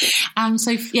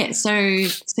 So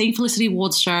seeing Felicity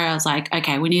Ward's show, I was like,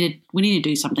 okay, we need to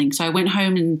do something. So I went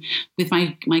home and with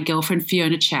my girlfriend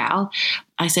Fiona Chow,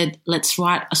 I said, let's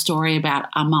write a story about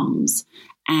our mums.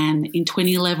 And in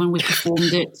 2011, we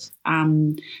performed it,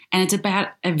 and it's about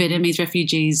a Vietnamese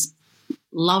refugee's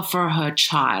love for her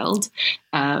child.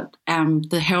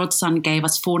 The Herald Sun gave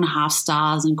us 4.5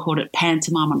 stars and called it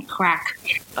Pantomime on Crack.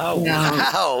 Oh,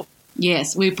 wow.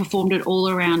 Yes, we performed it all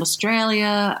around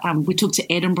Australia. We took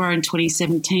to Edinburgh in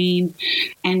 2017,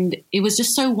 and it was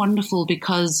just so wonderful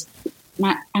because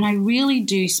and I really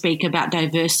do speak about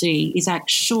diversity, is that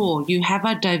sure, you have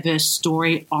a diverse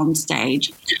story on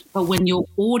stage, but when your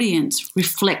audience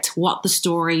reflect what the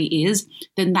story is,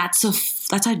 then that's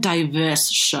a diverse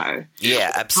show.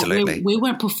 Yeah, absolutely. We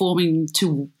weren't performing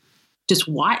to just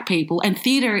white people, and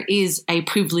theatre is a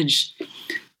privileged,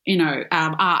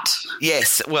 art.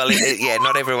 Yes, well,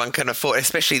 not everyone can afford,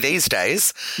 especially these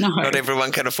days. No, not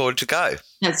everyone can afford to go.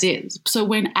 That's it. So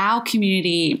when our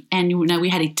community, and we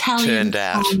had Italian, turned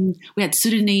out, we had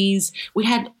Sudanese, we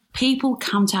had people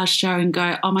come to our show and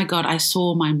go, "Oh my God, I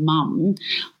saw my mum."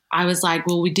 I was like,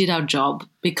 "Well, we did our job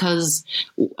because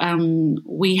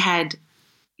we had,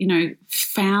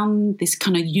 found this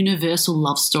kind of universal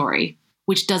love story,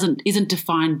 which isn't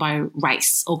defined by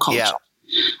race or culture." Yeah.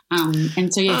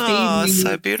 And so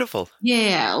so beautiful.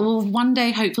 Yeah, well, one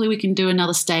day hopefully we can do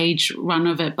another stage run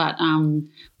of it, but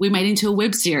we made it into a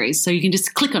web series, so you can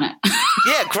just click on it.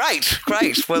 Yeah,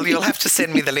 great. Well, you'll have to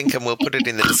send me the link and we'll put it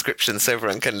in the description so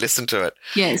everyone can listen to it.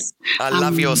 Yes. I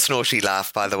love your snorty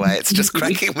laugh, by the way. It's just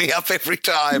cracking me up every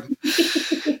time.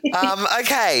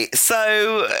 Okay,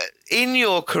 so in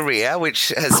your career, which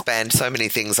has spanned so many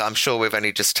things, I'm sure we've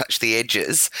only just touched the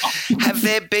edges, have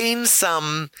there been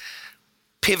some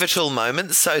pivotal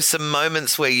moments, so some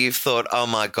moments where you've thought, oh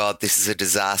my God, this is a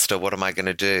disaster, what am I going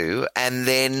to do? And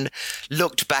then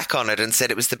looked back on it and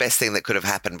said it was the best thing that could have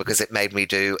happened because it made me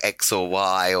do X or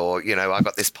Y, or, I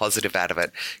got this positive out of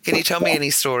it. Can you tell me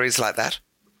any stories like that?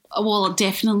 Well,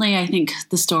 definitely. I think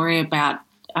the story about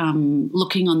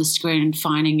looking on the screen and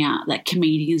finding out that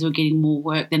comedians were getting more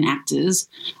work than actors,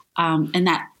 and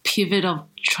that pivot of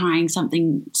trying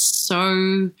something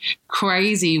so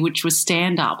crazy, which was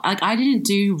stand-up. Like, I didn't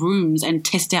do rooms and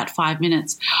test out 5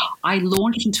 minutes. I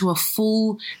launched into a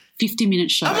full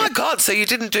 50-minute show. Oh, my God. So you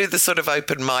didn't do the sort of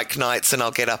open mic nights and I'll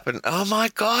get up and, oh, my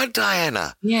God,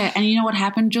 Diana. Yeah, and you know what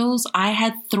happened, Jules? I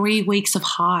had 3 weeks of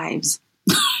hives.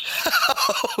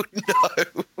 Oh,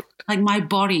 no. Like, my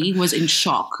body was in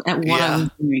shock at what I was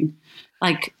doing.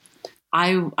 Like,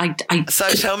 So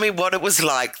tell me what it was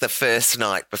like the first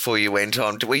night before you went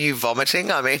on. Were you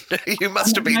vomiting? I mean, you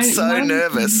must have been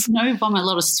nervous. No vomit, a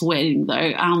lot of sweating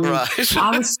though. Right.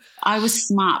 I was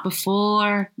smart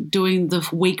before doing the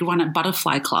week run at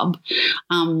Butterfly Club.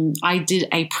 I did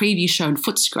a preview show in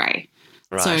Footscray.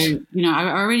 Right. So, I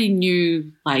already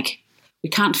knew, like, we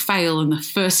can't fail in the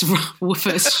first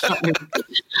show.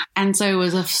 And so it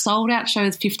was a sold-out show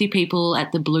with 50 people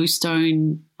at the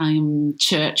Bluestone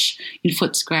Church in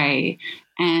Footscray.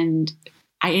 And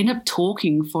I ended up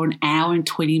talking for an hour and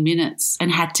 20 minutes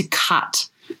and had to cut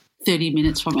 30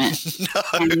 minutes from it. No.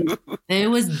 And there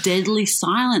was deadly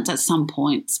silence at some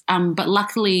points. But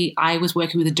luckily I was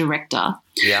working with a director.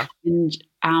 Yeah.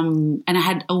 And I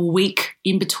had a week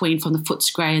in between from the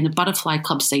Footscray and the Butterfly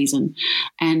Club season,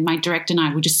 and my director and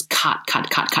I would just cut.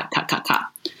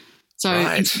 So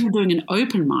instead of doing an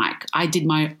open mic, I did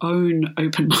my own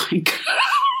open mic.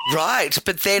 Right,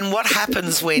 but then what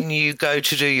happens when you go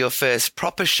to do your first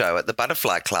proper show at the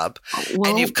Butterfly Club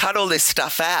and you've cut all this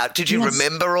stuff out? Did you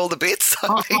remember all the bits?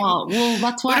 Well,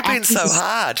 that's why it would have been so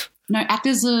hard. No,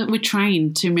 actors were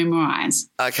trained to memorise.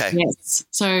 Okay. Yes.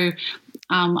 So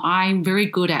I'm very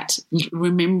good at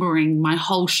remembering my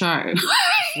whole show.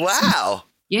 Wow.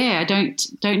 Yeah, I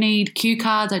don't need cue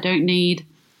cards. I don't need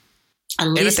a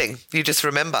list. Anything. You just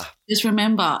remember. Just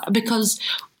remember, because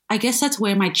I guess that's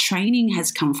where my training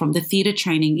has come from. The theatre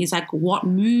training is like what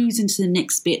moves into the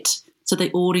next bit so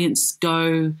the audience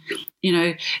go,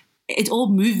 it's all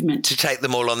movement. To take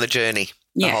them all on the journey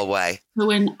the whole way. So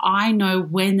when I know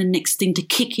when the next thing to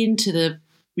kick into the,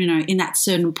 in that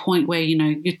certain point where, you're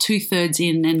 2/3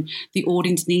 in and the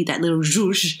audience need that little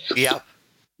zhoosh. Yeah.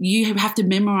 You have to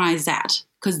memorize that.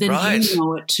 because then Right. you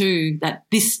know it too, that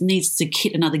this needs to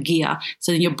hit another gear.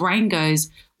 So then your brain goes,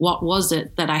 what was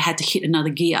it that I had to hit another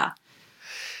gear?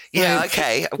 Yeah,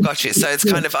 okay, I've got you. So it's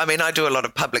kind of, I mean, I do a lot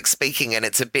of public speaking, and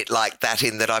it's a bit like that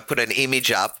in that I put an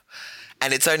image up,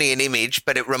 and it's only an image,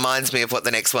 but it reminds me of what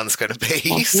the next one's going to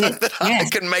be so that I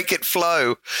can make it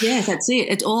flow. Yes, that's it.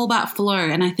 It's all about flow.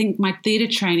 And I think my theatre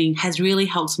training has really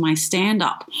helped my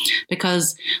stand-up,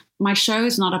 because my show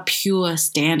is not a pure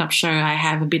stand-up show. I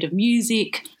have a bit of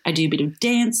music. I do a bit of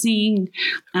dancing.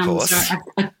 Of course. So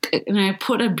I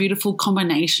put a beautiful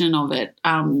combination of it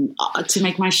to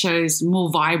make my shows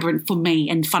more vibrant for me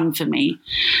and fun for me.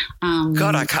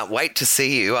 God, I can't wait to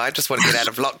see you. I just want to get out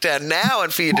of lockdown now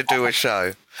and for you to do a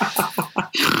show.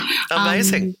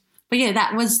 Amazing. But yeah,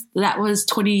 that was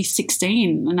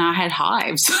 2016, and I had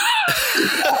hives.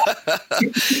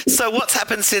 So what's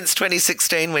happened since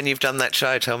 2016 when you've done that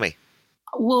show? Tell me.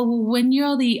 Well, when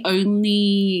you're the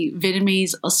only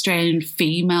Vietnamese Australian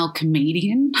female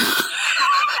comedian,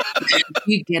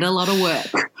 you get a lot of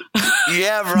work.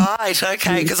 Yeah, right.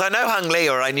 Okay, because I know Hung Lee,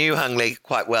 or I knew Hung Lee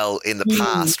quite well in the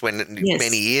past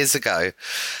many years ago,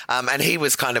 and he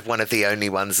was kind of one of the only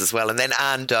ones as well. And then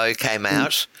An Do came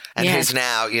out, and who's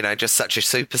now, just such a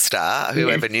superstar.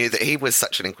 Whoever knew that he was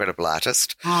such an incredible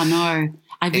artist? Oh no,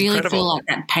 I really feel like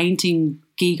that painting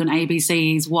gig on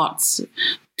ABC is what's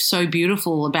so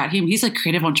beautiful about him. He's a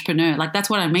creative entrepreneur. Like,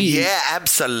 that's what I mean. Yeah,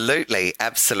 absolutely.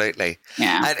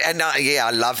 Yeah. And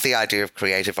I love the idea of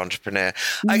creative entrepreneur.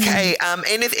 Okay,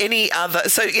 any other,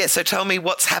 so tell me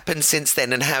what's happened since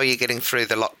then, and how are you getting through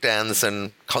the lockdowns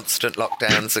and constant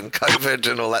lockdowns and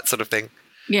COVID and all that sort of thing?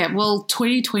 Yeah, well,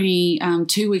 2020,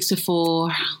 2 weeks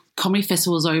before comedy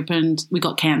festivals opened, we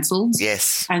got cancelled.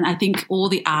 Yes. And I think all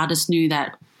the artists knew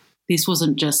that this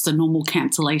wasn't just a normal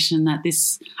cancellation, and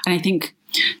I think,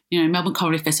 Melbourne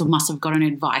Comedy Festival must have gotten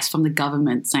advice from the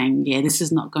government saying, this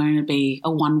is not going to be a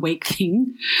 1 week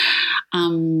thing.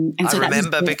 And so I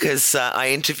remember because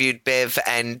I interviewed Bev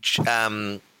and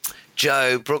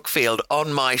Joe Brookfield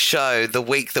on my show the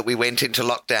week that we went into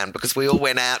lockdown, because we all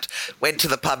went to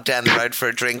the pub down the road for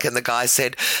a drink, and the guy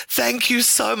said, "Thank you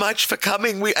so much for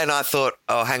coming." And I thought,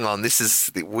 oh, hang on, this is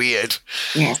weird.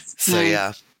 Yes. So,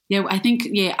 yeah, I think,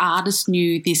 artists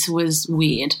knew this was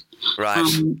weird. Right.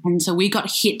 And so we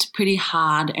got hit pretty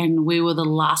hard, and we were the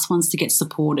last ones to get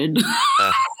supported.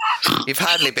 You've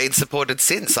hardly been supported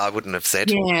since, I wouldn't have said.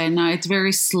 Yeah, no, it's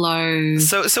very slow.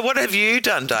 So what have you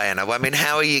done, Diana? I mean,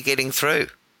 how are you getting through?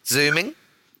 Zooming?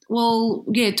 Well,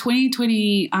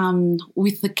 2020,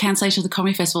 with the cancellation of the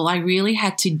Comedy Festival, I really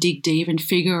had to dig deep and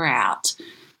figure out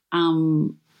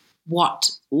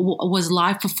what was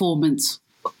live performance,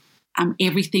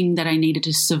 everything that I needed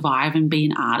to survive and be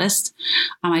an artist.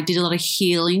 I did a lot of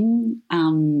healing.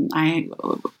 I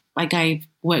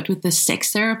worked with a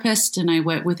sex therapist, and I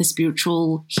worked with a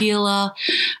spiritual healer,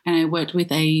 and I worked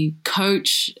with a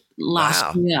coach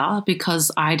last year, because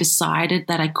I decided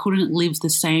that I couldn't live the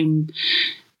same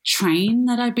train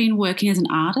that I've been working as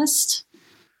an artist.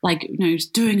 Like,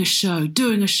 doing a show,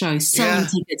 selling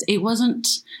tickets. It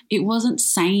wasn't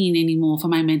sane anymore for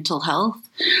my mental health.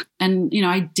 And,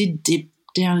 I did dip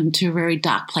down into a very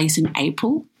dark place in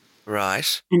April.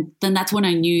 Right. And then that's when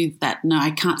I knew that, no, I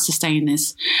can't sustain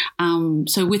this.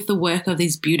 So with the work of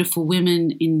these beautiful women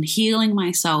in healing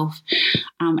myself,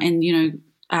 and,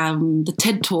 the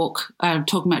TED Talk,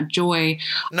 talking about joy.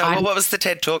 No, what was the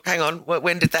TED Talk? Hang on.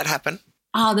 When did that happen?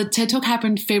 The TED Talk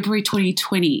happened February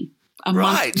 2020. A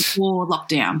month before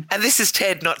lockdown. And this is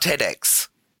TED, not TEDx?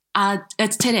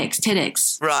 It's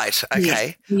TEDx. Right,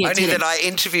 okay. Yeah, Only TEDx. that I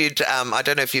interviewed, I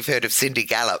don't know if you've heard of Cindy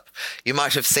Gallop. You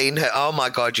might have seen her. Oh, my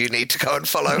God, you need to go and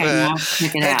follow her.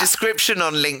 Her description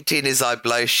on LinkedIn is I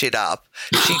blow shit up.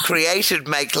 She created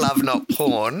Make Love Not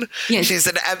Porn. Yes. She's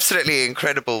an absolutely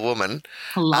incredible woman.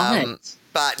 I love it.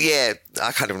 But, I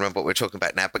can't even remember what we're talking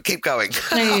about now, but keep going.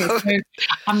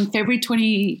 February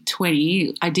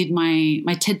 2020, I did my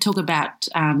TED Talk about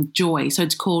joy. So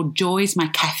it's called Joy is My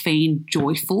Caffeine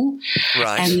Joyful.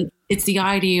 Right. And it's the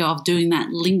idea of doing that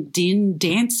LinkedIn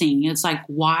dancing. It's like,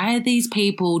 why are these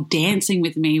people dancing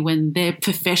with me when they're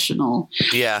professional?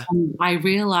 Yeah. And I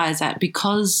realized that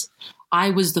because I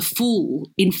was the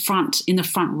fool in the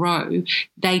front row,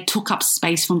 they took up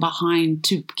space from behind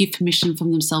to give permission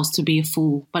from themselves to be a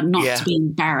fool, but not to be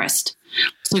embarrassed.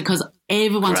 So because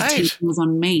everyone's attention was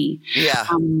on me. Yeah.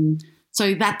 So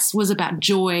So that was about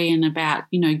joy and about,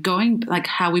 going, like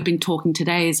how we've been talking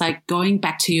today, is like going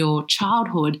back to your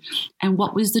childhood and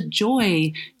what was the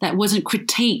joy that wasn't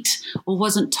critiqued or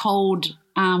wasn't told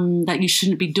that you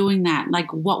shouldn't be doing that.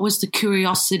 Like, what was the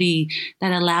curiosity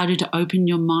that allowed you to open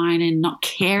your mind and not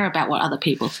care about what other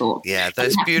people thought? Yeah,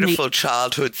 those beautiful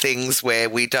childhood things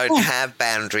where we don't have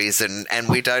boundaries and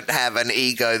we don't have an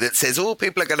ego that says, oh,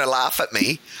 people are going to laugh at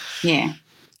me. Yeah.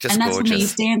 Just and that's gorgeous. For me,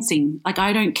 is dancing. Like,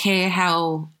 I don't care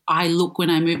how I look when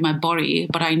I move my body,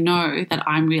 but I know that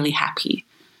I'm really happy.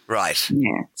 Right.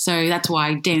 Yeah. So that's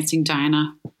why Dancing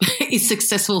Diana is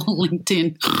successful on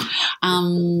LinkedIn.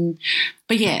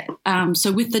 But yeah,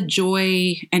 so with the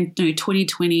joy and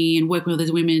 2020 and working with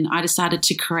other women, I decided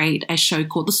to create a show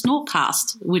called The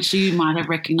Snortcast, which you might have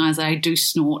recognised that I do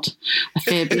snort a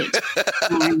fair bit.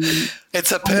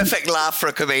 It's a perfect laugh for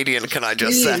a comedian, can I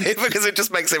just say, because it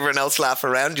just makes everyone else laugh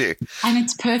around you. And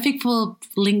it's perfect for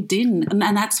LinkedIn.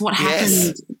 And that's what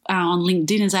happened on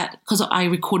LinkedIn, is that because I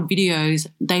record videos,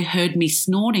 they heard me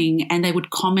snorting and they would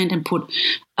comment and put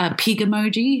a pig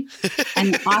emoji.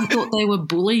 And I thought they were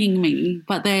bullying me,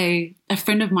 but a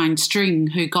friend of mine, String,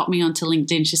 who got me onto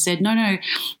LinkedIn, she said, no,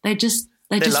 they're just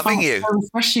loving you. So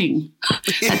refreshing.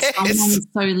 That someone's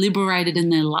so liberated in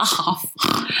their laugh.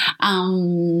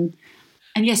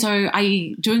 And yeah, so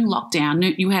during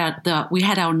lockdown, we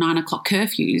had our 9 o'clock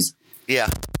curfews. Yeah.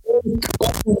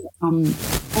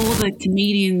 All the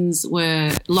comedians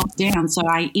were locked down, so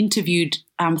I interviewed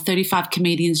 35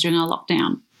 comedians during our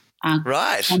lockdown.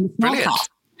 Right. Brilliant.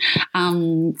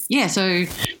 So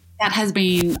that has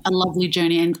been a lovely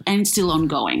journey and still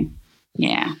ongoing.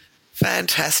 Yeah.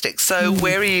 Fantastic. So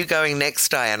where are you going next,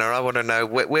 Diana? I want to know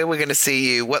where we're going to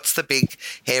see you. What's the big,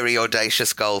 hairy,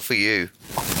 audacious goal for you?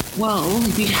 Well,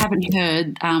 if you haven't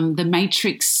heard, The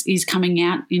Matrix is coming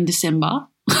out in December.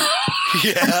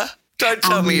 Yeah. Don't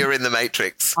tell me you're in The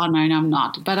Matrix. Oh, no, I'm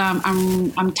not. But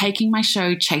I'm taking my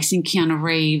show, Chasing Keanu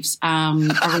Reeves,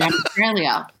 around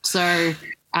Australia. So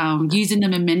using the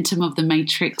momentum of The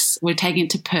Matrix, we're taking it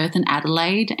to Perth and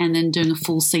Adelaide and then doing a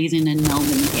full season in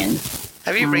Melbourne again.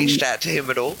 Have you reached out to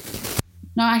him at all?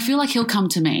 No, I feel like he'll come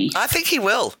to me. I think he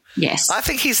will. Yes. I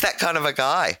think he's that kind of a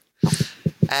guy.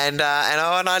 And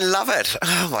I love it.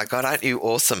 Oh, my God, aren't you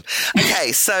awesome?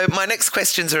 Okay, so my next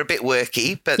questions are a bit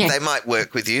worky, but they might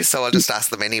work with you, so I'll just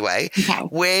ask them anyway. Okay.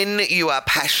 When you are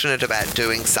passionate about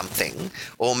doing something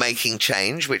or making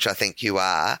change, which I think you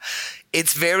are,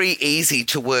 it's very easy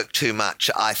to work too much,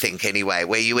 I think, anyway,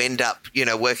 where you end up,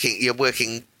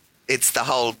 working. It's the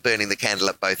whole burning the candle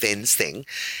at both ends thing.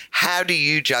 How do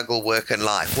you juggle work and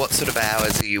life? What sort of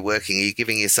hours are you working? Are you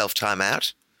giving yourself time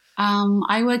out?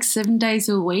 I work 7 days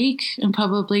a week and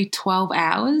probably 12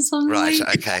 hours a week. Right,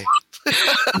 okay.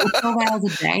 12 hours a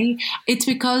day. It's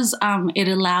because it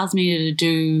allows me to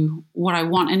do what I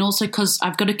want, and also because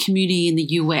I've got a community in the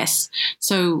US.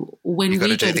 So when You've got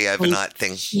to do the overnight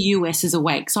thing. The US is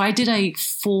awake. So I did a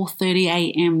 4:30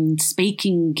 a.m.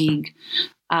 speaking gig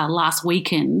last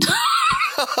weekend.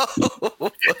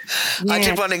 I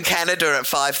did one in Canada at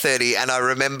 5:30, and I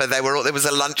remember there was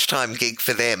a lunchtime gig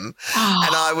for them,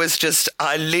 and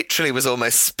I literally was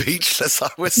almost speechless.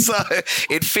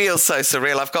 It feels so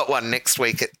surreal. I've got one next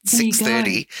week at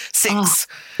 6:30,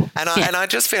 and I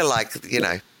just feel like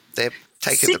they're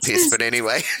taking the piss, but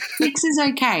anyway. 6 is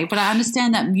okay, but I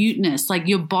understand that muteness, like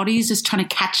your body's just trying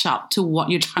to catch up to what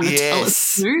you're trying to tell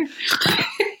us through.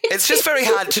 It's just very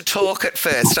hard to talk at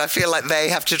first. I feel like they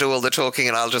have to do all the talking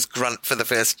and I'll just grunt for the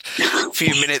first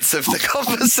few minutes of the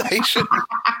conversation.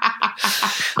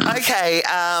 Okay.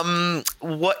 Now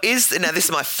this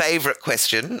is my favourite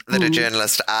question that a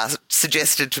journalist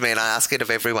suggested to me, and I ask it of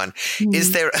everyone.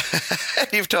 Is there,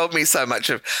 you've told me so much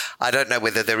of, I don't know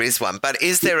whether there is one, but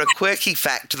is there a quirky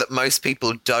fact that most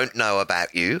people don't know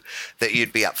about you that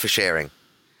you'd be up for sharing?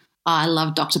 I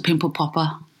love Dr. Pimple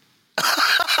Popper.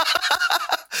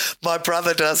 My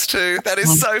brother does too. That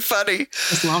is so funny. I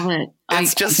just love it.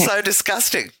 It's just so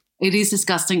disgusting. It is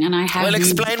disgusting, and I have. Well,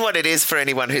 explain what it is for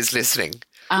anyone who's listening.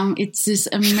 It's this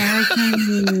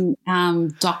American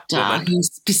doctor who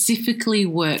specifically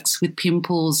works with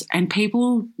pimples and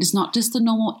people. It's not just the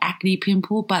normal acne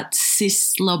pimple, but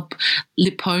cyst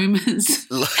lipomas.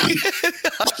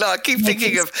 No, I keep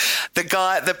thinking of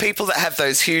the people that have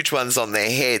those huge ones on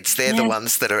their heads. They're the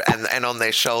ones that are and on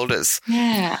their shoulders.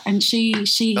 Yeah, and she.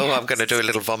 Oh, I'm going to do a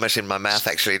little vomit in my mouth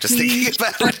actually, just thinking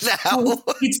about it now.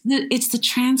 It's the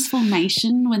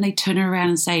transformation when they turn around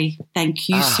and say thank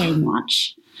you so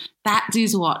much. That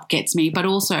is what gets me. But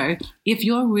also, if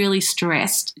you're really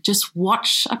stressed, just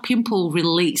watch a pimple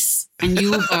release and you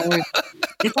will go,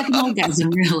 it's like an orgasm,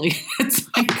 really. It's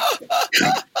like,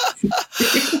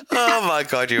 Oh, my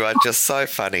God, you are just so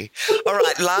funny. All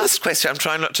right, last question. I'm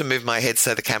trying not to move my head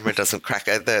so the camera doesn't crack,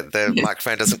 the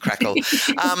microphone doesn't crackle.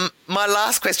 My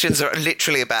last questions are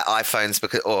literally about iPhones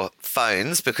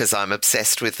because I'm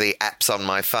obsessed with the apps on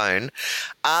my phone.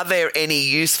 Are there any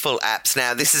useful apps?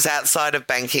 Now, this is outside of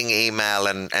banking, email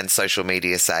and social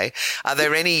media, say. Are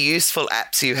there any useful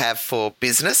apps you have for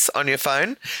business on your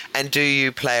phone? And do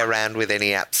you play around with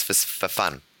any apps for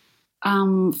fun?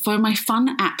 For my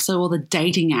fun apps are all the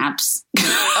dating apps.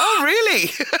 Oh,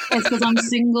 really? Yes, because I'm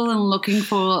single and looking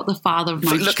for the father of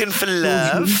my looking for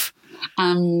love.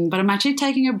 But I'm actually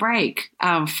taking a break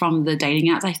from the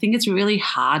dating apps. I think it's really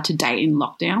hard to date in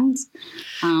lockdowns.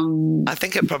 I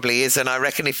think it probably is, and I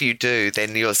reckon if you do,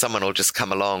 then someone will just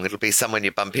come along. It'll be someone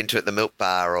you bump into at the milk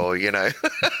bar or, Yeah,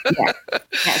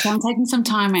 so I'm taking some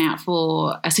time out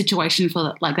for a situation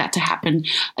like that to happen.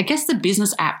 I guess the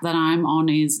business app that I'm on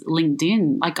is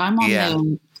LinkedIn. Like I'm on there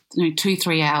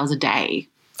 2-3 hours a day.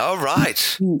 Oh,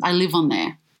 right. I live on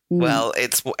there. Well,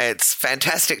 it's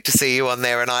fantastic to see you on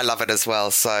there, and I love it as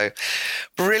well. So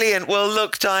brilliant. Well,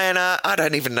 look, Diana, I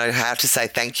don't even know how to say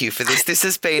thank you for this. This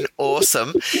has been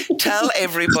awesome. Tell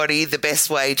everybody the best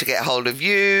way to get hold of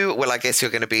you. Well, I guess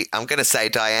I'm going to say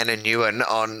Diana Nguyen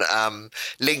on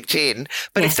LinkedIn.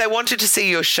 But if they wanted to see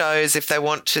your shows, if they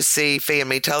want to see Fee and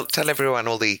me, tell everyone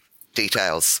all the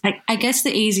details. I guess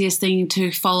the easiest thing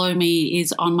to follow me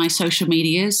is on my social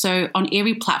media. So on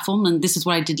every platform, and this is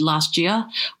what I did last year,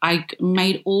 I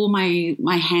made all my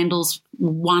handles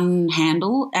one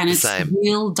handle, and it's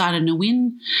Real Diana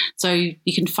Nguyen. So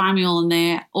you can find me all in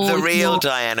there. Or the real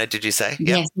Diana, did you say?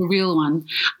 Yes, the real one.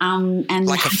 And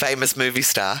like a famous movie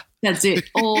star. That's it.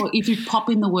 Or if you pop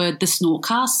in the word The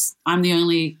Snortcast, I'm the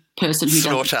only person who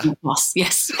Snorter. does.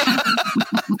 Yes.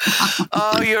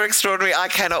 Oh, you're extraordinary. I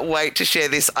cannot wait to share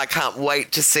this. I can't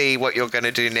wait to see what you're going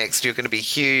to do next. You're going to be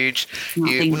huge.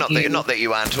 Not that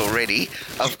you aren't already,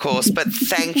 of course, but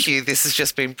thank you. This has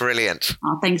just been brilliant.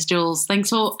 Oh, thanks, Jules. Thanks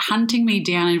for hunting me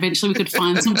down. Eventually we could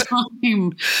find some time.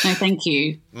 No, thank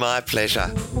you. My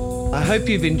pleasure. I hope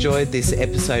you've enjoyed this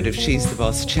episode of She's the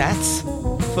Boss Chats.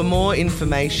 For more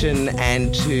information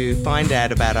and to find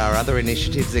out about our other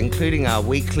initiatives, including our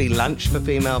weekly lunch for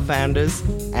female founders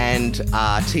and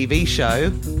our TV show,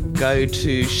 go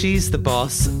to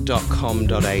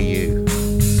shestheboss.com.au.